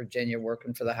attacked in Virginia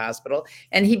working for the hospital.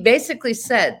 And he basically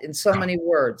said in so many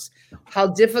words how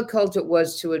difficult it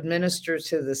was to administer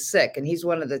to the sick. And he's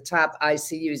one of the top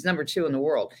ICU, he's number 2 in the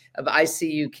world of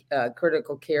ICU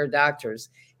critical care doctors.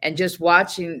 And just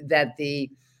watching that the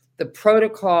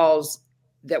protocols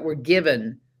that were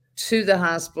given to the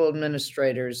hospital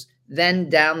administrators, then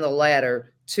down the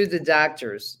ladder to the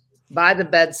doctors by the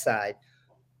bedside,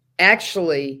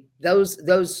 actually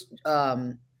that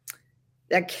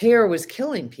care was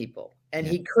killing people, and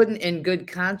he couldn't in good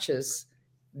conscience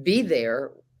be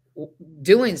there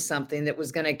doing something that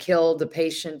was going to kill the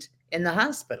patient in the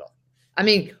hospital. I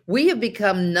mean, we have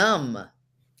become numb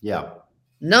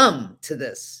to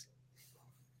this.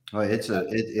 Well, it is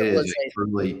a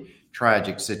truly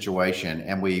tragic situation,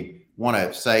 and we want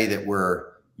to say that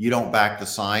you don't back the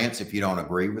science if you don't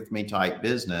agree with me type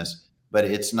business, but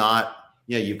it's not,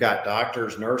 you've got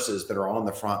doctors, nurses that are on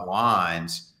the front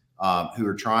lines who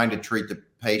are trying to treat the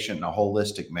patient in a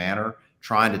holistic manner,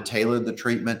 trying to tailor the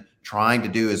treatment, trying to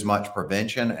do as much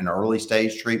prevention and early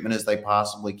stage treatment as they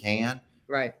possibly can.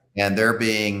 Right. And they're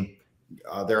being,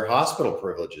 their hospital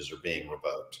privileges are being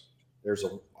revoked.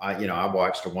 I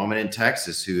watched a woman in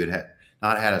Texas who had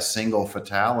not had a single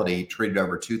fatality, treated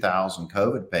over 2,000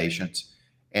 COVID patients.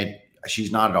 And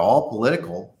she's not at all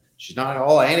political. She's not at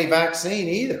all anti-vaccine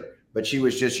either, but she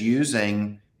was just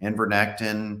using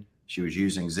ivermectin. She was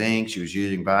using zinc. She was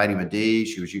using vitamin D.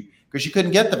 Because she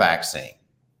couldn't get the vaccine.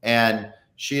 And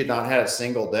she had not had a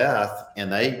single death,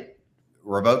 and they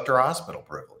revoked her hospital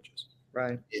privileges.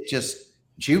 Right. It just,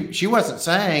 she wasn't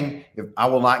saying, if I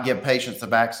will not give patients the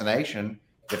vaccination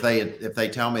if they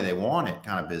tell me they want it,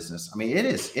 kind of business. I mean,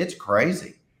 it's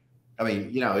crazy. I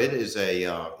mean, it is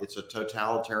it's a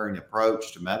totalitarian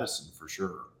approach to medicine for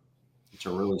sure. It's a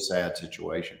really sad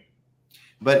situation.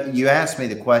 But you asked me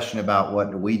the question about what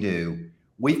do we do.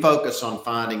 We focus on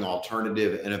finding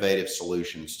alternative, innovative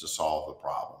solutions to solve the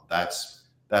problem. That's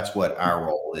what our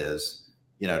role is.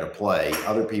 to play.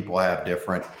 Other people have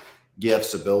different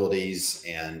gifts, abilities,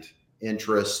 and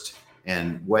interest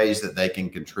and ways that they can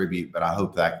contribute. But I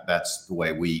hope that that's the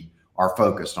way we are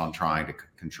focused on trying to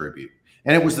contribute.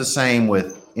 And it was the same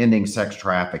with ending sex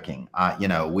trafficking.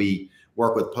 We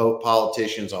work with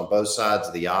politicians on both sides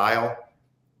of the aisle.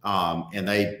 And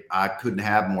I couldn't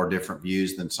have more different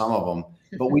views than some of them,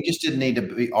 but we just didn't need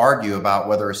to argue about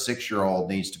whether a 6-year-old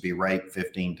needs to be raped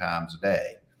 15 times a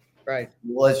day. Right.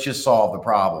 Let's just solve the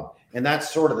problem. And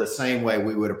that's sort of the same way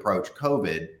we would approach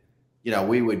COVID.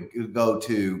 We would go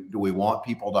to, do we want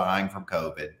people dying from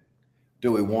COVID?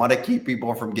 Do we want to keep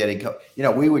people from getting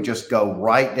COVID? We would just go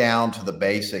right down to the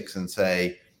basics and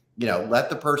say, let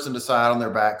the person decide on their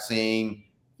vaccine.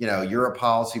 You're a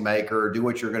policymaker, do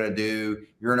what you're going to do.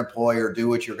 You're an employer, do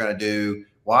what you're going to do.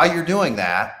 While you're doing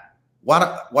that,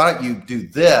 why don't you do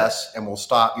this and we'll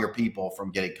stop your people from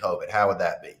getting COVID? How would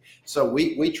that be? So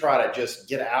we try to just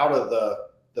get out of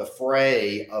the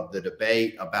fray of the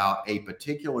debate about a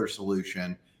particular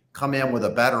solution, come in with a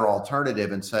better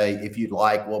alternative and say, if you'd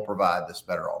like, we'll provide this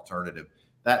better alternative.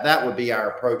 That would be our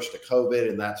approach to COVID.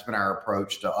 And that's been our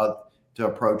approach to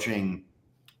approaching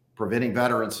preventing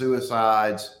veteran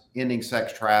suicides, ending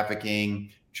sex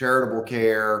trafficking, charitable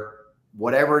care,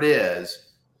 whatever it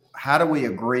is. How do we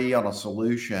agree on a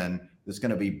solution that's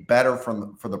going to be better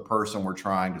for the person we're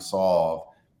trying to solve?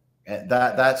 And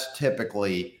that's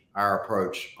typically our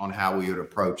approach on how we would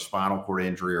approach spinal cord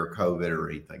injury or COVID or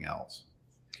anything else.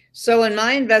 So in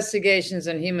my investigations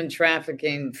on human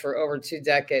trafficking for over 2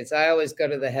 decades, I always go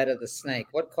to the head of the snake.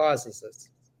 What causes this?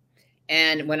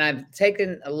 And when I've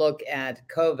taken a look at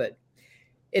COVID,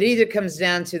 it either comes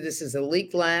down to this is a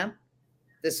leak lab,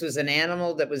 this was an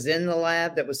animal that was in the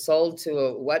lab that was sold to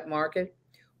a wet market,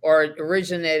 or it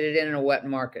originated in a wet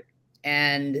market.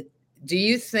 And do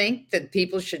you think that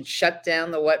people should shut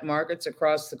down the wet markets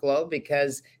across the globe?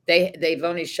 Because they've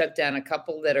only shut down a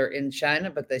couple that are in China,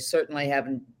 but they certainly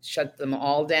haven't shut them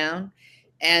all down.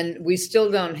 And we still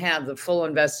don't have the full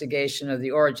investigation of the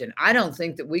origin. I don't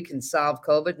think that we can solve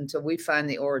COVID until we find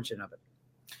the origin of it.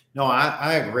 No,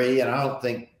 I agree. And I don't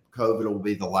think COVID will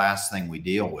be the last thing we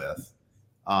deal with.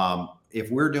 If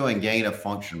we're doing gain of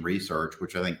function research,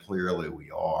 which I think clearly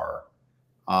we are,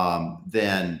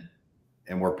 then,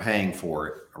 and we're paying for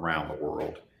it around the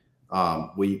world,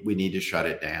 we need to shut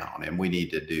it down, and we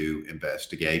need to do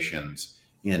investigations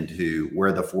into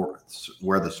where the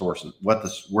sources,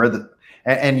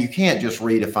 and you can't just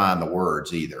redefine the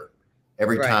words either.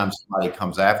 Every time somebody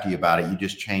comes after you about it, you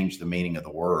just change the meaning of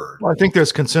the word. Well, I think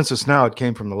there's consensus now. It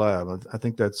came from the lab. I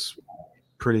think that's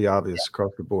pretty obvious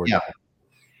across the board. Yeah.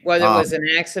 Whether it was an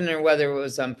accident or whether it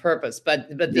was on purpose. But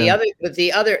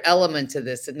the other element to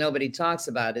this that nobody talks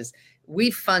about is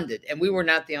we funded, and we were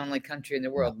not the only country in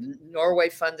the world. Norway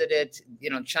funded it,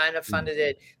 China funded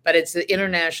it, but it's the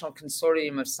international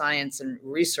consortium of science and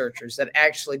researchers that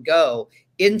actually go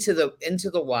into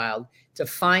the wild to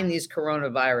find these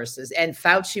coronaviruses. And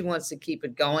Fauci wants to keep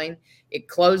it going. It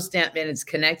closed down, and it's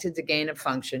connected to gain of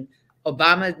function.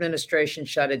 Obama administration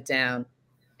shut it down.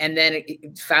 And then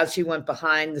Fauci went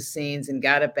behind the scenes and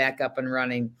got it back up and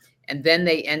running. And then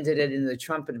they ended it in the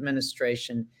Trump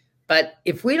administration. But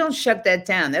if we don't shut that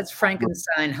down, that's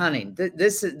Frankenstein hunting.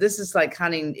 This is like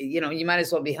hunting, you might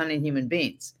as well be hunting human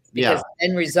beings. Because the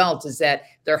end result is that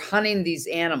they're hunting these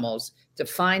animals to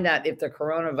find out if the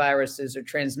coronaviruses are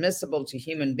transmissible to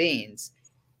human beings.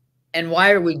 And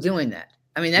why are we doing that?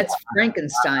 I mean, that's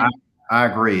Frankenstein. I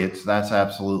agree. That's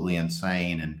absolutely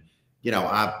insane. And,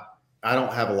 I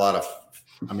don't have a lot of,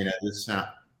 this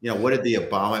not, what did the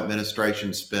Obama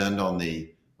administration spend on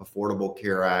the Affordable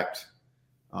Care Act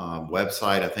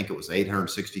website? I think it was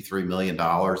 $863 million,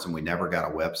 and we never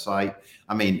got a website.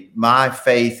 I mean, my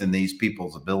faith in these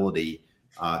people's ability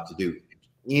to do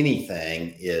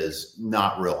anything is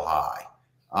not real high.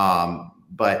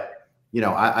 But,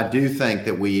 I do think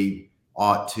that we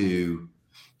ought to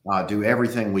do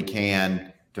everything we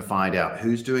can to find out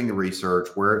who's doing the research,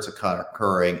 where it's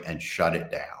occurring, and shut it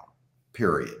down,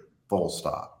 period, full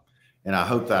stop. And I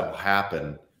hope that'll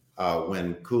happen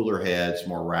when cooler heads,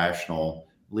 more rational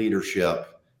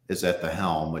leadership is at the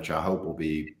helm, which I hope will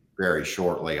be very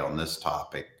shortly on this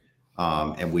topic.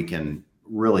 And we can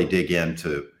really dig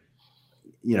into,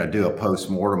 do a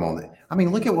postmortem on it. I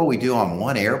mean, look at what we do on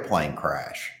one airplane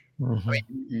crash. Mm-hmm. I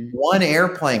mean, one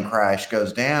airplane crash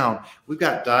goes down. We've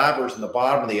got divers in the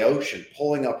bottom of the ocean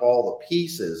pulling up all the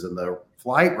pieces and the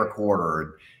flight recorder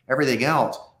and everything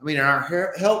else. I mean, in our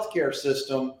healthcare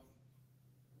system,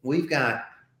 we've got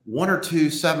 1 or 2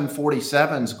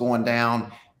 747s going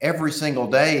down every single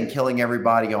day and killing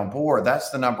everybody on board. That's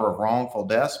the number of wrongful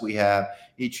deaths we have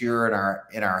each year in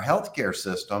our healthcare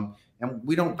system, and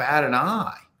we don't bat an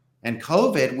eye. And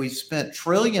COVID, we spent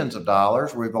trillions of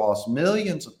dollars. We've lost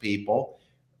millions of people.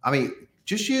 I mean,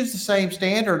 just use the same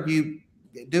standard you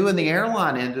do in the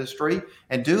airline industry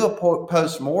and do a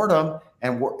post-mortem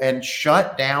and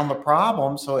shut down the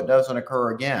problem so it doesn't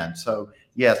occur again. So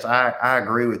yes, I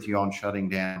agree with you on shutting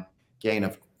down gain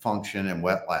of function in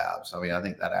wet labs. I mean, I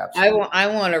think that absolutely. I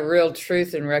want a real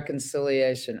truth and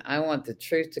reconciliation. I want the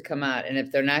truth to come out. And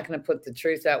if they're not going to put the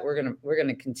truth out, we're going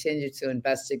to continue to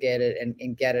investigate it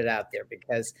and get it out there,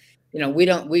 because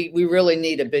we really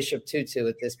need a Bishop Tutu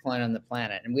at this point on the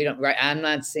planet. And I'm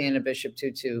not seeing a Bishop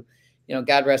Tutu,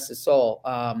 God rest his soul,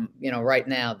 right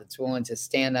now, that's willing to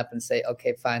stand up and say,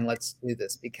 okay, fine, let's do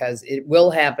this, because it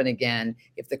will happen again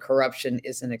if the corruption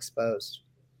isn't exposed.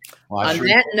 Well, on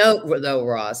that note, though,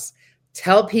 Ross,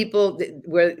 tell people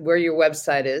where your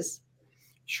website is.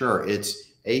 Sure.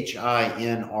 It's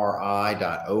hinri.org,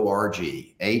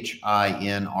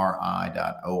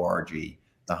 hinri.org,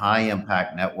 the High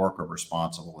Impact Network of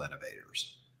Responsible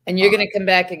Innovators. And you're going to come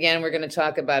back again. We're going to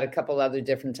talk about a couple other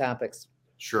different topics.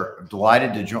 Sure. I'm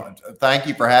delighted to join. Thank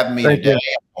you for having me today. I'm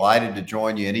delighted to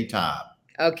join you anytime.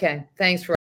 Okay. Thanks,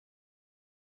 Ross.